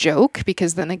everything a joke,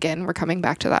 because then again, we're coming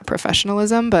back to that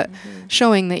professionalism, but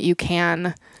showing that you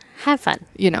can, Have fun.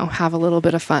 you know, have a little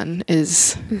bit of fun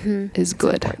is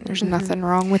good. There's nothing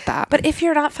wrong with that. But if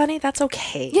you're not funny, that's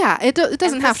okay. yeah, it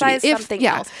doesn't have to Emphasize be. If, something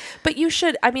yeah, else. But you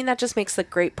should, I mean, that just makes the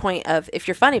great point of, if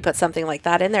you're funny, put something like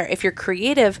that in there. If you're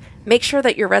creative, make sure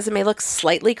that your resume looks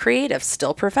slightly creative,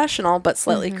 still professional, but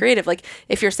slightly creative. Like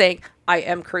if you're saying, I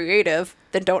am creative,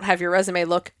 then don't have your resume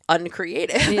look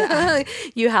uncreative. Yeah.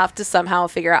 You have to somehow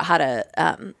figure out how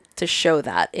to show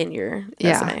that in your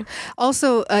resume. Yeah.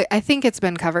 Also, I think it's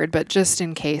been covered, but just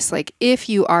in case, like if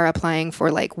you are applying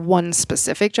for like one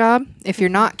specific job, if you're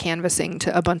not canvassing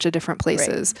to a bunch of different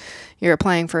places, you're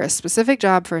applying for a specific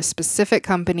job for a specific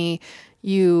company,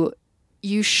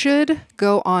 you should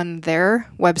go on their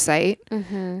website,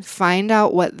 find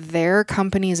out what their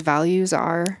company's values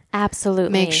are.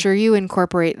 Absolutely. Make sure you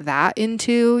incorporate that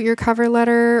into your cover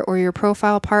letter or your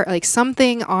profile part, like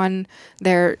something on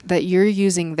there that you're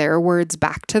using their words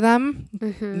back to them.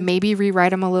 Maybe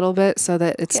rewrite them a little bit so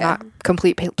that it's not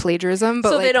complete plagiarism. But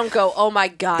So like, they don't go, oh my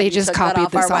God, they you just took that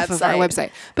copied this off of our website.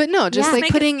 website. But no, just Yeah. like Make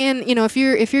it- putting in, you know, if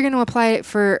you're going to apply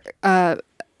for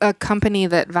a company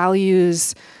that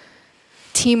values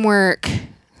teamwork,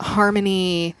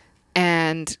 harmony,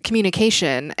 and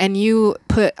communication, and you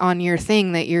put on your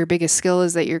thing that your biggest skill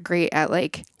is that you're great at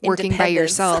like working by Independence.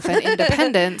 yourself and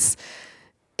independence,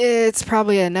 it's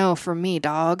probably a no for me,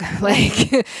 dog.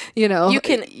 Like, you know, You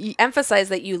can emphasize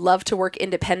that you love to work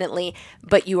independently,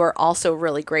 but you are also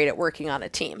really great at working on a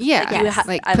team. Yeah, you yes.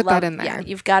 Like, put that in there. Yeah,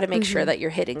 you've got to make sure that you're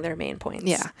hitting their main points.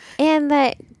 yeah, And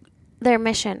that their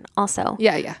mission also.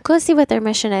 yeah. Go see what their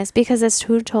mission is, because it's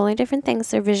two totally different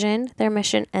things: their vision, their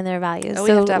mission, and their values. Oh,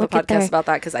 we have to have a look at their- podcast about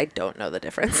that because I don't know the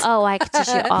difference. Oh, I could teach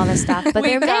you all this stuff. But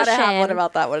We've their got to have one mission,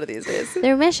 about that one of these days.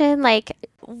 their mission, like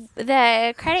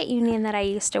the credit union that I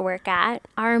used to work at,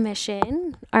 our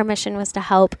mission was to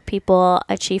help people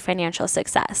achieve financial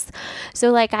success. So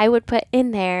like I would put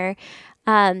in there,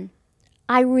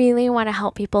 I really want to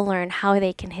help people learn how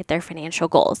they can hit their financial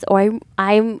goals, or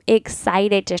I'm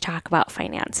excited to talk about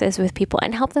finances with people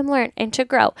and help them learn and to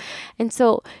grow. And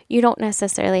so you don't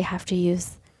necessarily have to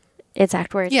use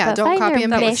exact words. Yeah, but don't find copy their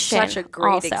and That was paste. mission such a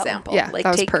great also. example. Yeah, that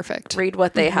was perfect. Read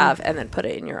what they have and then put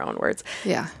it in your own words.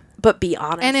 Yeah. But be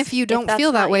honest. And if you don't that's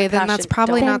feel that not way, your then that's passion,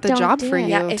 probably don't- not the Then job don't for do you, it.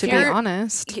 Yeah, if to be you're-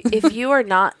 honest. if you are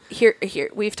not here,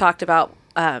 we've talked about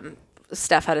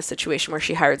Steph had a situation where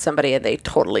she hired somebody and they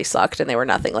totally sucked and they were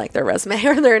nothing like their resume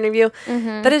or their interview.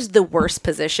 That is the worst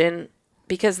position,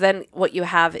 because then what you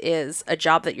have is a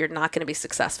job that you're not going to be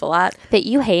successful at, That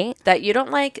you hate. that you don't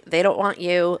like, they don't want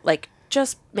you. Like,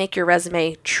 just make your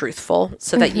resume truthful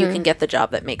so that you can get the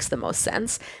job that makes the most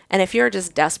sense. And if you're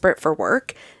just desperate for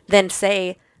work, then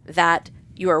say that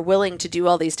you are willing to do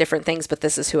all these different things, but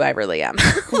this is who I really am.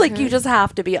 Like, you just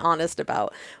have to be honest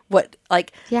about what,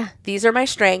 like, Yeah. these are my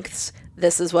strengths.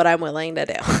 This is what I'm willing to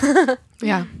do.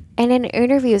 Yeah. And in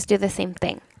interviews, do the same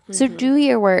thing. So do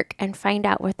your work and find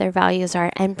out what their values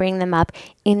are and bring them up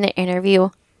in the interview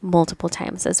multiple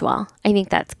times as well. I think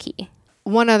that's key.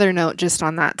 One other note just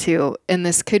on that too, and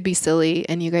this could be silly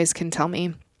and you guys can tell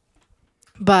me,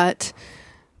 but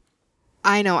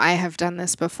I know I have done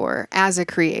this before as a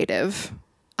creative.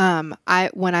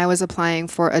 When I was applying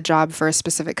for a job for a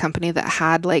specific company that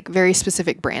had like very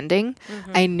specific branding,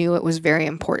 I knew it was very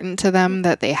important to them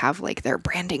that they have like their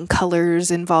branding colors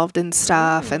involved in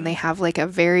stuff, and they have like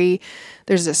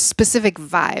there's a specific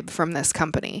vibe from this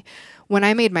company. When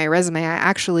I made my resume, I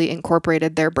actually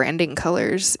incorporated their branding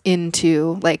colors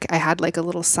into, like, I had like a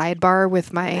little sidebar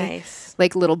with my Nice.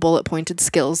 like little bullet pointed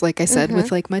skills, like I said,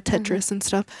 with like my Tetris and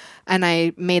stuff. And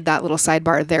I made that little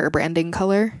sidebar their branding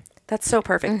color. That's so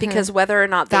perfect, because whether or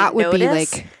not they That would notice, be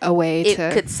like a way it to.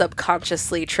 could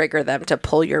subconsciously trigger them to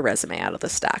pull your resume out of the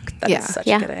stack. That is Yeah. such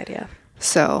Yeah. a good idea.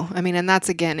 So, I mean, and that's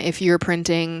again, if you're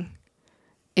printing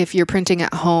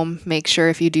at home, make sure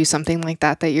if you do something like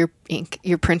that, that your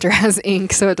printer has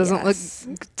ink so it doesn't Yes.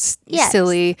 look Yes.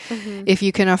 silly. If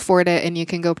you can afford it and you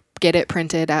can go get it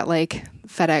printed at like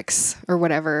FedEx or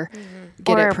whatever,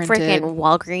 get or it printed. freaking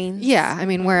Walgreens. Yeah, I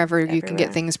mean, wherever you can get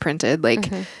Everywhere. things printed,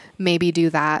 like maybe do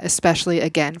that, especially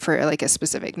again for like a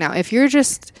specific. Now, if you're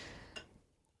just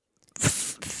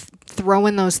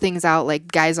throwing those things out like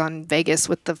guys on Vegas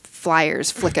with the flyers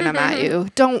flicking them at you.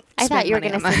 Don't. I thought you were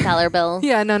going to say dollar bills.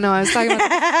 Yeah, no. I was talking about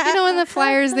when the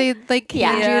flyers they like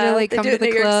hand you to like they come do to it the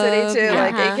in New club. York City too. Yeah.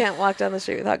 Like you can't walk down the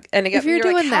street without. And If you're like,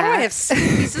 doing how do I that- have 6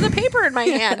 pieces of paper in my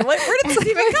hand? Where did this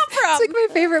even come from? It's like my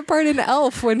favorite part in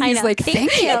Elf when he's know. like,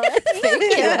 "Thank you,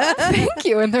 thank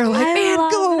you," and they're like, I "Man,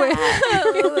 love go away."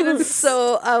 That is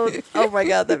so. Oh my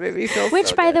god, that made me feel. Which,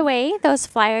 so by good. the way, those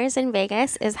flyers in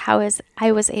Vegas is how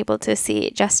I was able to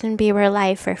see Justin Bieber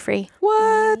live for free.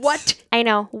 What? I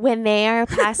know. When they are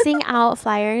passing out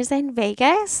flyers in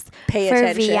Vegas Pay for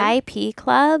attention. VIP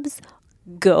clubs,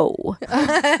 go.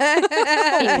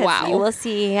 Wow. You will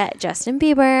see Justin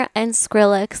Bieber and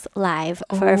Skrillex live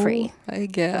for free. I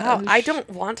guess. Wow, I don't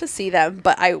want to see them,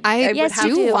 but I Yes, would have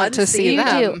you do. fun want to see seeing You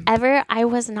them. do. I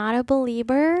was not a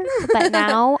believer, but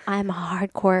now I'm a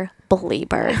hardcore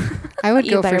believer. I would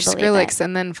You go for better believe Skrillex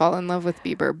and then fall in love with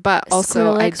Bieber, but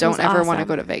also I Skrillex don't was ever want to awesome.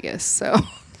 go to Vegas. So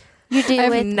You do I've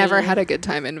with never me. had a good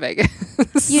time in Vegas.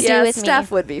 You do yeah, with Steph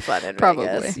me. would be fun in Probably.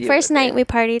 Vegas. You First would be. night we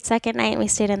partied. Second night we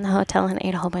stayed in the hotel and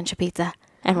ate a whole bunch of pizza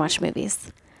and watched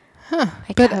movies. I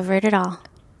But- covered it all.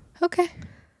 Okay.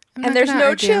 I'm not And there's gonna no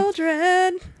argue.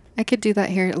 children. I could do that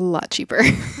here a lot cheaper.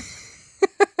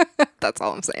 That's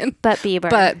all I'm saying. But Bieber.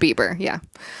 But Bieber, yeah.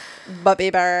 But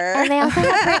Bieber. And they also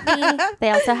had Britney. They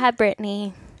also had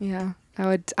Britney. Yeah.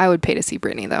 I would pay to see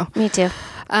Britney though. Me too.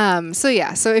 So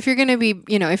yeah, so if you're going to be,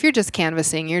 if you're just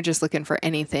canvassing, you're just looking for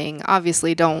anything,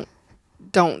 obviously don't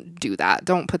do that.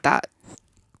 Don't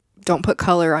put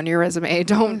color on your resume.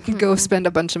 Don't go spend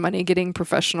a bunch of money getting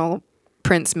professional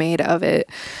prints made of it.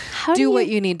 How Do what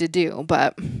you need to do,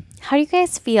 but How do you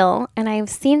guys feel? And I've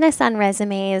seen this on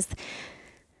resumes,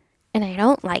 and I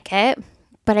don't like it,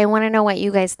 but I want to know what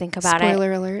you guys think about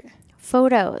spoiler it. alert.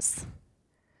 Photos.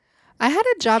 I had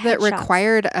a job that Headshots.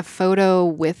 required a photo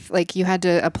with like you had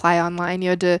to apply online. You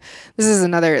had to this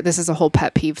is a whole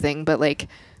pet peeve thing, but like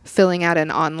filling out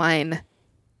an online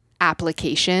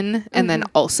application and then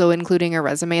also including a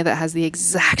resume that has the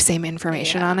exact same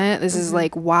information on it. This is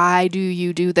like, why do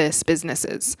you do this,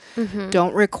 businesses?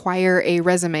 Don't require a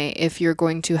resume if you're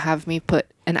going to have me put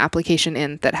an application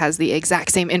in that has the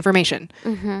exact same information.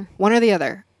 One or the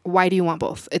other. Why do you want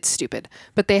both? It's stupid.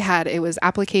 But it was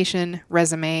application,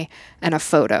 resume, and a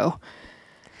photo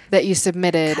that you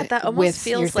submitted God, that almost with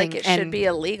your feels like thing. it should be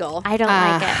illegal. I don't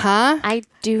like it. Uh-huh. I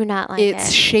do not like It's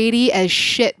it. shady as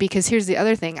shit because here's the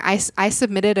other thing. I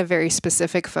submitted a very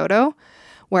specific photo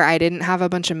where I didn't have a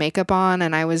bunch of makeup on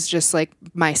and I was just like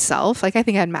myself. Like I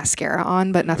think I had mascara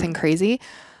on, but nothing crazy.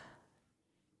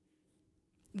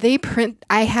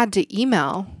 I had to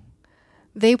email.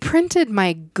 They printed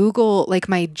my Google, like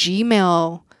my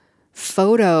Gmail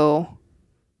photo,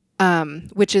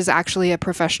 which is actually a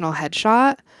professional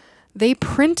headshot. They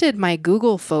printed my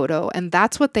Google photo and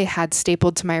that's what they had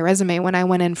stapled to my resume when I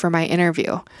went in for my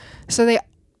interview. So they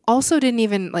also didn't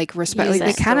even like respect, Use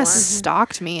like they it. kind of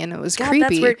stalked me and it was God, creepy.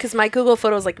 that's weird because my Google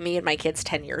photo is like me and my kids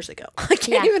 10 years ago. I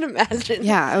can't even imagine.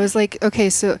 Yeah, I was like, okay,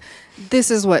 so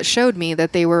this is what showed me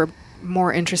that they were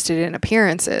more interested in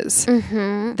appearances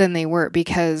than they were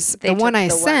because They the one took I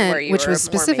the one sent, where you which were was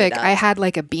more made specific, up. I had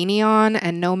like a beanie on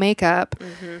and no makeup,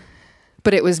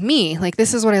 but it was me. Like,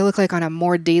 this is what I look like on a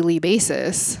more daily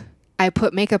basis. I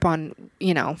put makeup on,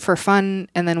 for fun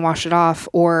and then wash it off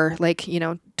or like,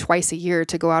 twice a year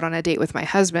to go out on a date with my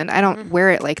husband. I don't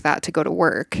wear it like that to go to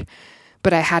work.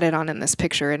 But I had it on in this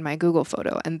picture in my Google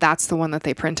photo. And that's the one that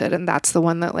they printed. And that's the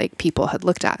one that like people had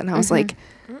looked at. And I was like,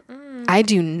 I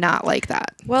do not like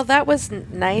that. Well, that was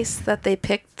nice that they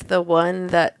picked the one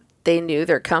that they knew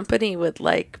their company would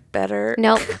like better.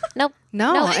 Nope.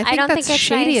 No, I think don't that's think it's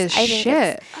shady nice. as I think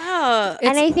shit. Oh,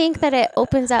 And I think that it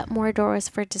opens up more doors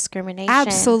for discrimination.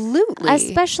 Absolutely.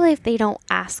 Especially if they don't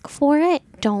ask for it,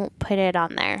 don't put it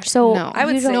on there. So No, I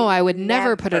would you say don't- I would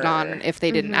never put it on never. if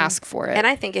they didn't ask for it. and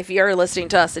I think if you're listening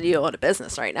to us and you own a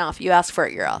business right now, if you ask for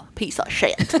it, you're a piece of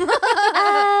shit.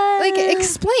 like,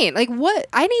 explain. Like, what?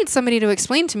 I need somebody to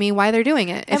explain to me why they're doing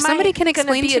it. If somebody can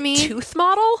explain to me. a tooth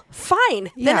model, fine.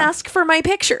 Then Yeah. ask for my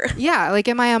picture. Yeah, like,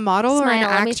 am I a model or an Smile,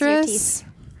 let me see your actress?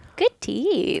 Good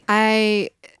teeth.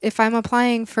 If I'm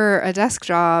applying for a desk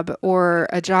job or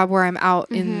a job where I'm out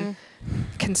in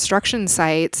construction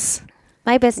sites,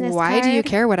 My business why do you card.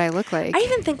 care what I look like? I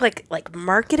even think like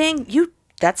marketing,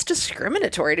 that's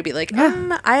discriminatory to be like,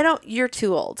 you're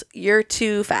too old. You're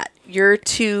too fat. You're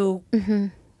too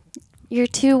You're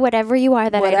too whatever you are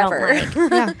that whatever. I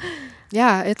don't like. yeah.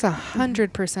 Yeah, it's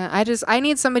 100%. I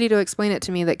need somebody to explain it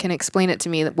to me that can explain it to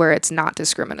me where it's not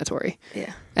discriminatory.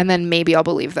 Yeah. And then maybe I'll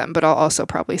believe them, but I'll also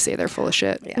probably say they're full of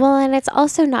shit. Yeah. Well, and it's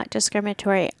also not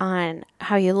discriminatory on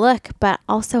how you look, but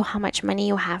also how much money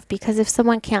you have. Because if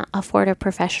someone can't afford a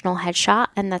professional headshot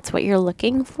and that's what you're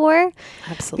looking for,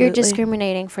 Absolutely. you're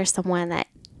discriminating for someone that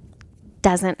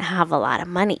doesn't have a lot of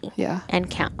money Yeah. and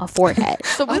can't afford it.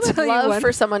 So we I'll would tell you love one.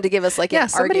 for someone to give us like Yeah, an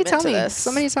somebody argument tell to me. this.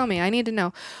 Somebody tell me. I need to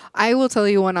know. I will tell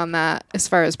you one on that as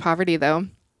far as poverty, though.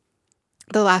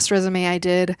 The last resume I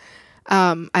did,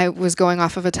 I was going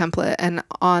off of a template, and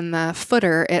on the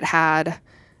footer, it had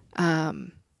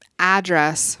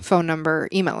address, phone number,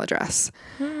 email address.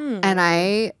 And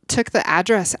I took the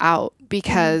address out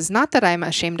because not that I'm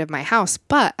ashamed of my house,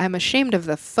 but I'm ashamed of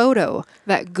the photo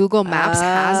that Google Maps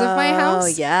has of my house. Oh,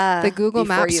 yeah. The Google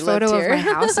Before Maps you lived photo of here. my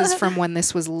house is from when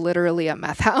this was literally a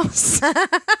meth house.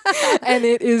 And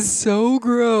it is so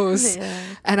gross.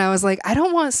 And I was like, I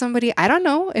don't want somebody, I don't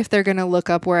know if they're going to look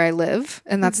up where I live.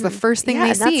 And that's the first thing they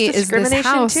and see that's is this discrimination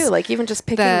house. too. Like even just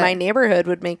picking that- my neighborhood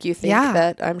would make you think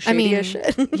that I'm shady as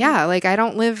shit. yeah, like I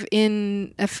don't live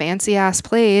in a fancy ass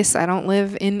place. I don't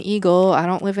live in Eagle. I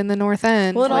don't live in the North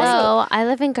End. Well, it also- Hello, I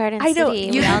live in Garden I know, City.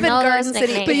 you We all live in know Garden those City,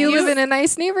 nicknames. but you you- live in a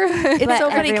nice neighborhood. It's But so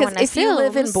funny because everyone if you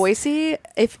live in assumes- Boise,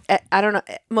 if I don't know,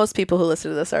 most people who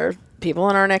listen to this are people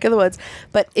in our neck of the woods.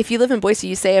 But if you live in Boise,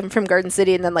 you say I'm from Garden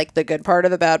City, and then like the good part or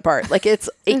the bad part. Like it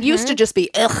used to just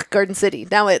be Garden City.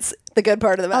 Now it's the good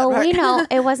part or the bad Oh, part. we know.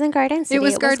 It wasn't Garden City. It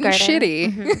was Garden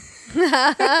Shitty.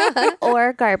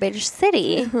 Or Garbage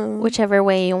City, whichever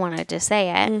way you wanted to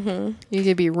say it. You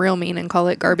could be real mean and call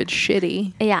it garbage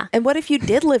shitty. Yeah. And what if you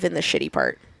did live in the shitty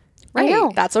part? I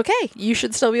know. That's okay. You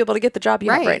should still be able to get the job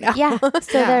you have right now. Yeah.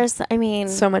 So Yeah. there's, I mean,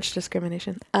 So much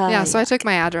discrimination. Yeah, so I took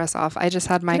my address off. I just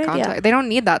had my Good idea. contact. They don't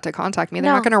need that to contact me.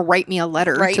 They're No. not going to write me a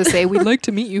letter Right. to say, we'd like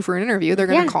to meet you for an interview. They're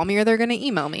going to Yeah. call me or they're going to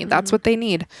email me. That's what they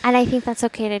need. and I think that's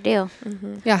okay to do.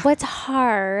 Yeah. What's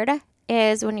hard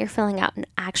is when you're filling out an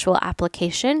actual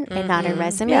application and not a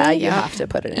resume. Yeah, you have to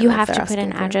put it in. You if have they're to put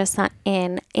an asking for it. address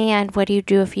in. And what do you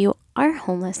do if you are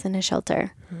homeless in a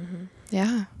shelter?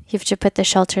 Yeah. You have to put the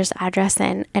shelter's address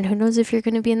in, and who knows if you're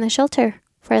going to be in the shelter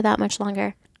for that much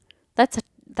longer. That's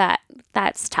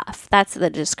tough. That's the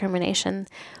discrimination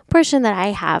portion that I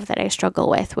have that I struggle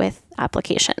with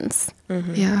applications.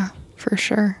 Yeah, for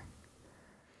sure.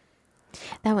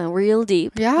 That went real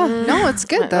deep. Yeah. No, it's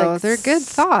good, though. Like, They're good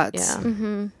thoughts. Yeah,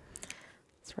 Mm-hmm.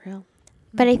 it's real.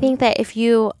 But I think that if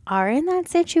you are in that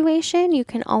situation, you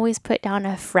can always put down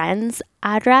a friend's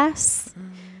address.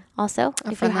 Also, A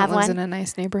if you friend that have lives one. in a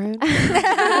nice neighborhood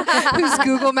whose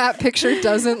Google Map picture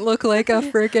doesn't look like a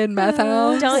freaking meth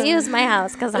house. Don't use my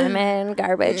house because I'm in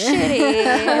Garbage City.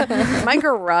 My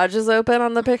garage is open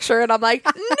on the picture, and I'm like,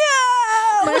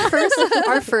 no.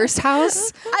 Our first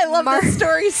house. I love this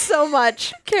story so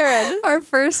much, Karen. Our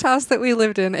first house that we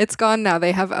lived in, it's gone now.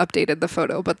 They have updated the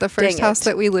photo, but the first Dang house it.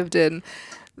 that we lived in,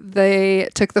 they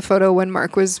took the photo when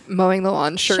Mark was mowing the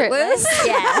lawn shirtless.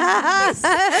 Yes.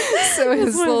 So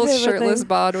his my little favorite shirtless thing.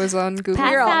 bod was on Google.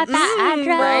 Pass out that address.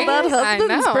 right? That I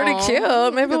husband's know. pretty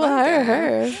cute. Maybe Look we'll at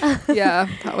hire that her. Yeah,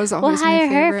 that was We'll always hire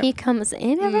my her favorite. if he comes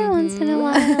in every once in a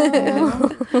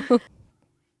while.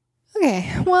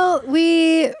 Okay, well,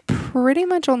 we pretty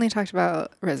much only talked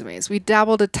about resumes. We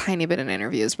dabbled a tiny bit in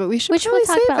interviews, but we should Which probably we'll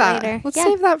talk save about that. later. Let's Yeah.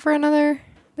 save that for another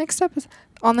next episode.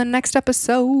 On the next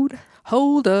episode,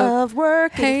 hold up. Of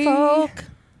working Hey. folk.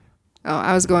 Oh,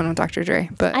 I was going with Dr. Dre,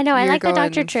 but I know, I you're like the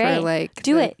going Dr. Dre. for, like,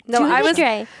 Do the- it. No, Do I it, was-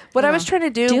 Dre. What I No. was trying to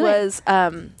do Do it. was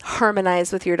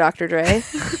harmonize with your Dr. Dre.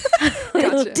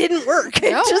 Gotcha. It didn't work.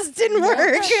 It No. just didn't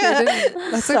work. Sure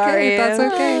didn't. That's Sorry. okay. That's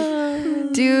okay.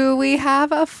 Do we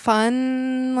have a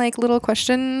fun, like, little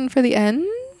question for the end?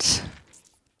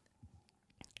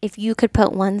 If you could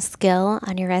put one skill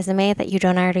on your resume that you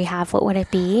don't already have, what would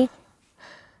it be?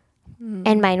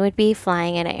 And mine would be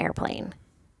flying in an airplane.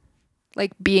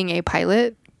 Like being a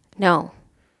pilot? No.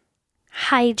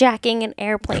 Hijacking an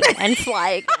airplane and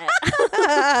flying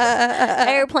it.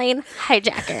 Airplane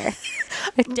hijacker.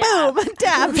 Dab. Boom.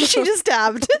 Dab. She just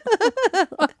dabbed.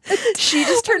 She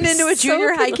just turned into a so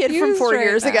junior high kid from confused 4 right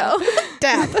years now. ago.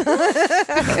 Dab.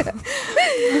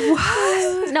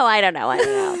 No, I don't know. I don't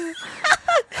know.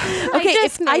 Okay,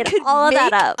 just if I made could all of make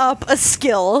that up. a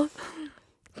skill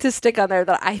to stick on there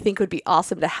that I think would be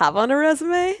awesome to have on a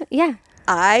resume, Yeah.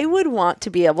 I would want to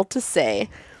be able to say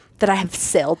that I have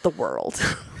sailed the world.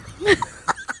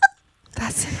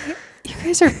 That's you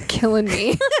guys are killing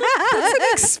me. That's an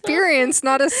experience,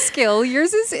 not a skill.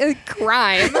 Yours is a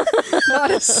crime,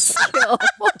 not a skill.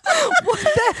 What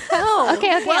the hell?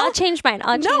 Okay, I'll change mine.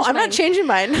 No, I'm not changing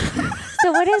mine.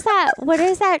 So what is that? What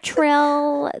is that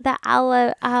trail? The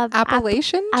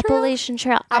Appalachian Trail? Appalachian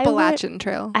Trail. Appalachian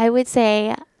Trail. I would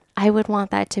say I would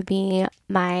want that to be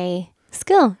my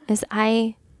skill. Is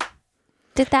I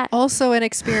did that. Also an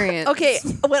experience. Okay,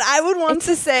 what I would want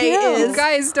to say skill. is You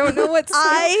guys don't know what skill.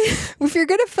 If you're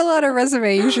gonna fill out a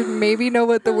resume, you should maybe know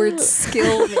what the word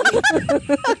skill means.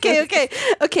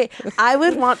 okay. I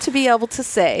would want to be able to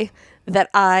say that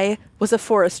I was a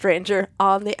forest ranger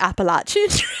on the Appalachian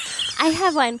Trail. I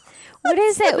have one. What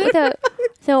is it?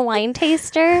 The wine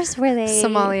tasters where they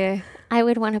Sommelier. I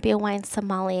would want to be a wine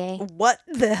sommelier. What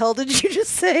the hell did you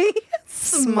just say?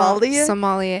 Somalia?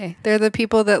 Sommelier. They're the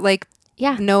people that like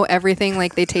Yeah. know everything.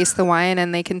 Like they taste the wine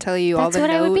and they can tell you all That's the what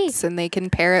I would be. notes and they can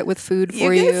pair it with food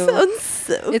for You you. guys sound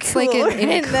so It's cool like an right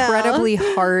now. incredibly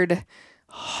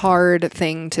hard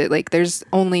thing to like. There's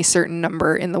only certain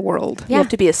number in the world, You have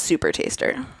to be a super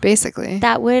taster. basically.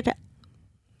 That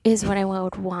is what I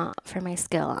would want for my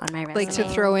skill on my resume. Like to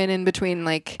throw in between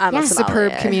like I'm a superb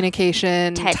sommelier.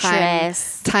 communication,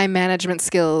 Tetris. time management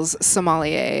skills,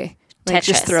 sommelier. Like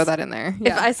just Tetris. throw that in there.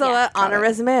 If I saw Yeah, that on got a it.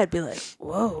 resume, I'd be like,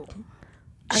 whoa.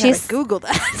 I She's- gotta Google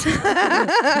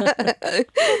that.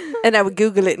 And I would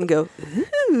Google it and go,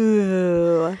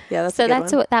 ooh. Yeah, that's a So good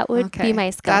that's one. what that would Okay. be my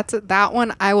skill. That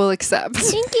one I will accept.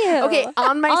 Thank you. Okay,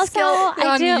 on my also, skill, I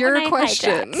on do it your when I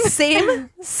question. hijack.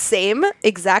 same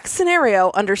exact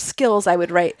scenario under skills, I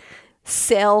would write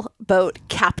sailboat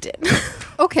captain.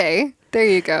 Okay, there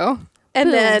you go.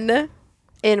 And then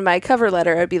in my cover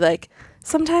letter, I'd be like,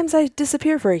 sometimes I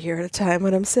disappear for a year at a time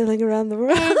when I'm sailing around the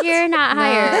world. And you're not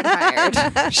hired.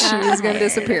 Not hired. She was gonna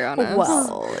disappear on us.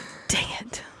 Well, dang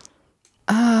it.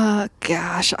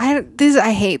 Gosh,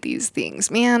 I hate these things,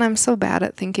 man. I'm so bad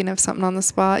at thinking of something on the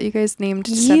spot. You guys named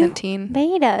You 17.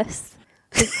 made us.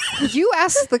 You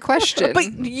asked the question,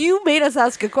 But you made us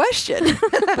ask a question.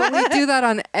 but we do that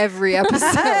on every episode.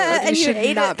 And you you should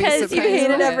hate not it be 'cause surprised. you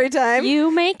hate it by every time. You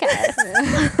make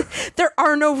us. There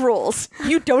are no rules.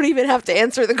 You don't even have to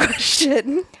answer the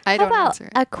question. I How don't about answer.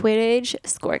 a Quidditch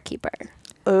scorekeeper?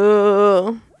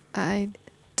 Oh. I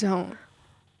don't.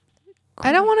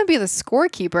 I don't want to be the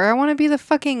scorekeeper. I want to be the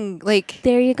fucking like.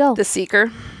 There you go. The seeker.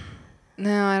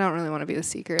 No, I don't really want to be the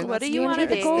seeker. What That's- do you You're want to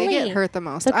the be? goalie. They get hurt the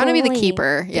most. The I want to be the goalie.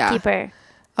 keeper. The Yeah, keeper.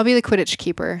 I'll be the Quidditch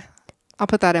keeper. I'll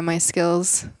put that in my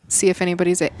skills. See if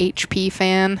anybody's a HP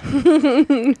fan.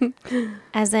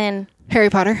 As in Harry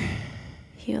Potter.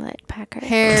 Hewlett Packard.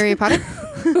 Harry Potter.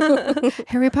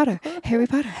 Harry Potter. Harry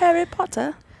Potter. Harry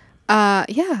Potter.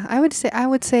 Yeah, I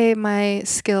would say my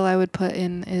skill I would put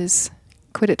in is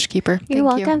Quidditch keeper. You're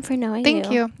Thank welcome for knowing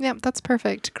Thank you. Yep, that's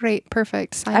perfect. Great.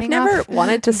 Perfect. Signing I've never off.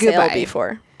 wanted to sail Goodbye.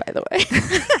 before, by the way.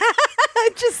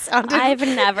 It just sounded. I've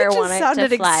never it just wanted sounded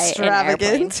to fly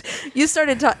extravagant. You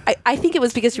started to. I think it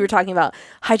was because you were talking about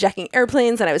hijacking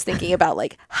airplanes, and I was thinking about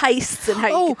like heists and how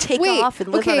you could take off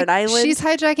and live on an island. She's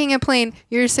hijacking a plane.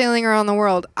 You're sailing around the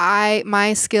world.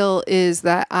 My skill is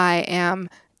that I am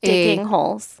digging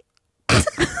holes.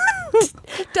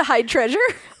 to hide treasure.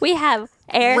 We have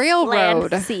air,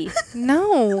 Railroad. land, sea.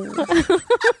 No.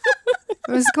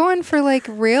 I was going for like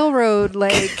railroad,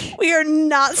 like We are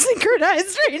not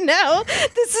synchronized right now.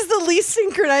 This is the least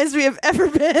synchronized we have ever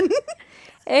been.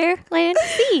 Air, land,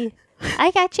 sea.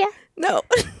 I gotcha. No.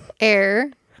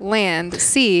 air, land,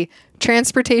 sea,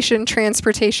 transportation,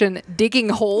 digging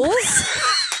holes.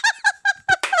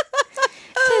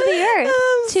 To the earth.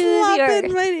 I'm To the flopping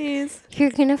earth. my knees. You're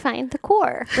going to find the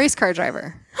core. Race car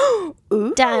driver.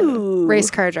 Ooh. Done. Race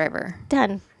car driver.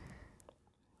 Done.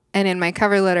 And in my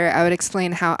cover letter, I would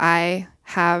explain how I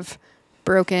have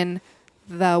broken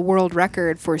the world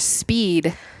record for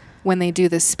speed when they do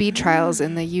the speed trials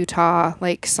in the Utah,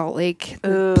 like Salt Lake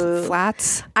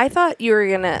flats. I thought you were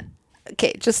gonna.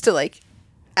 Okay, just to like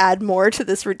add more to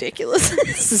this ridiculousness.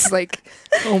 This is like,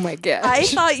 oh my gosh. I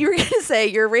thought you were going to say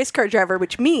you're a race car driver,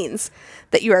 which means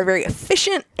that you are very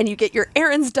efficient and you get your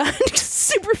errands done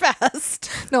super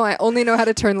fast. No, I only know how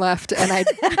to turn left and I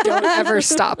don't ever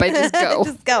stop. I just go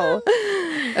Just go.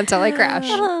 until I crash.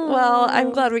 Well,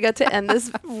 I'm glad we got to end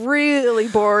this really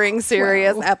boring,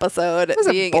 serious episode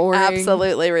wasn't being boring.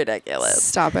 absolutely ridiculous.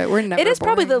 Stop it. We're never It is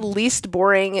probably the boring. least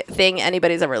boring thing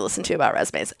anybody's ever listened to about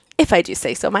resumes, if I do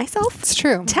say so myself. It's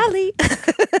true. Tally.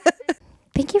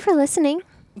 Thank you for listening.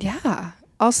 Yeah.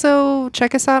 Also,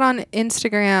 check us out on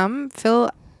Instagram.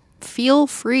 Feel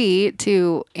free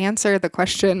to answer the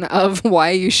question of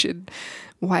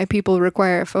why people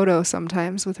require a photo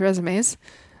sometimes with resumes.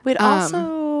 We'd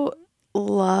also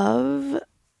love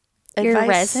Your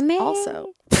advice resume?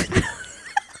 also.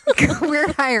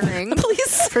 We're hiring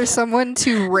for someone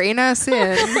to rein us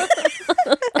in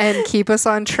and keep us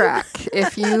on track.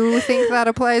 If you think that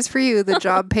applies for you, the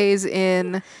job pays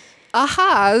in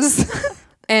ahas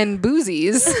and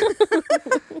boozies.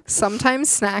 Sometimes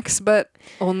snacks, but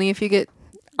only if you get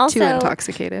Also, too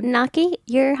intoxicated. Naki,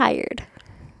 you're hired.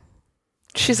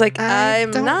 She's like, I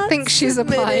I'm don't not think she's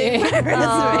submitting applying. my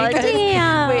resume.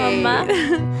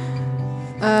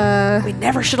 Damn. We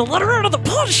never should have let her out of the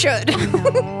pod.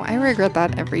 No, I regret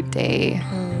that every day.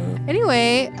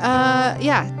 Anyway,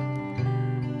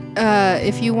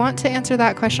 if you want to answer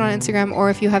that question on Instagram, or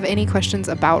if you have any questions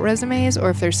about resumes, or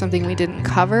if there's something we didn't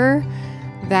cover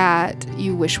that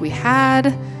you wish we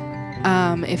had,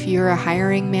 if you're a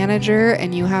hiring manager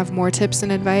and you have more tips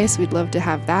and advice, we'd love to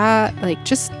have that. Like,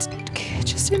 just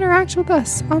interact with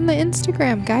us on the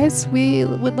Instagram, guys. We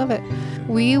would love it.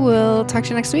 We will talk to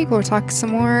you next week. We'll talk some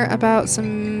more about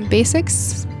some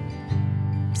basics,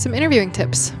 some interviewing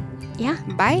tips. Yeah.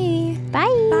 Bye. Bye.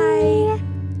 Bye.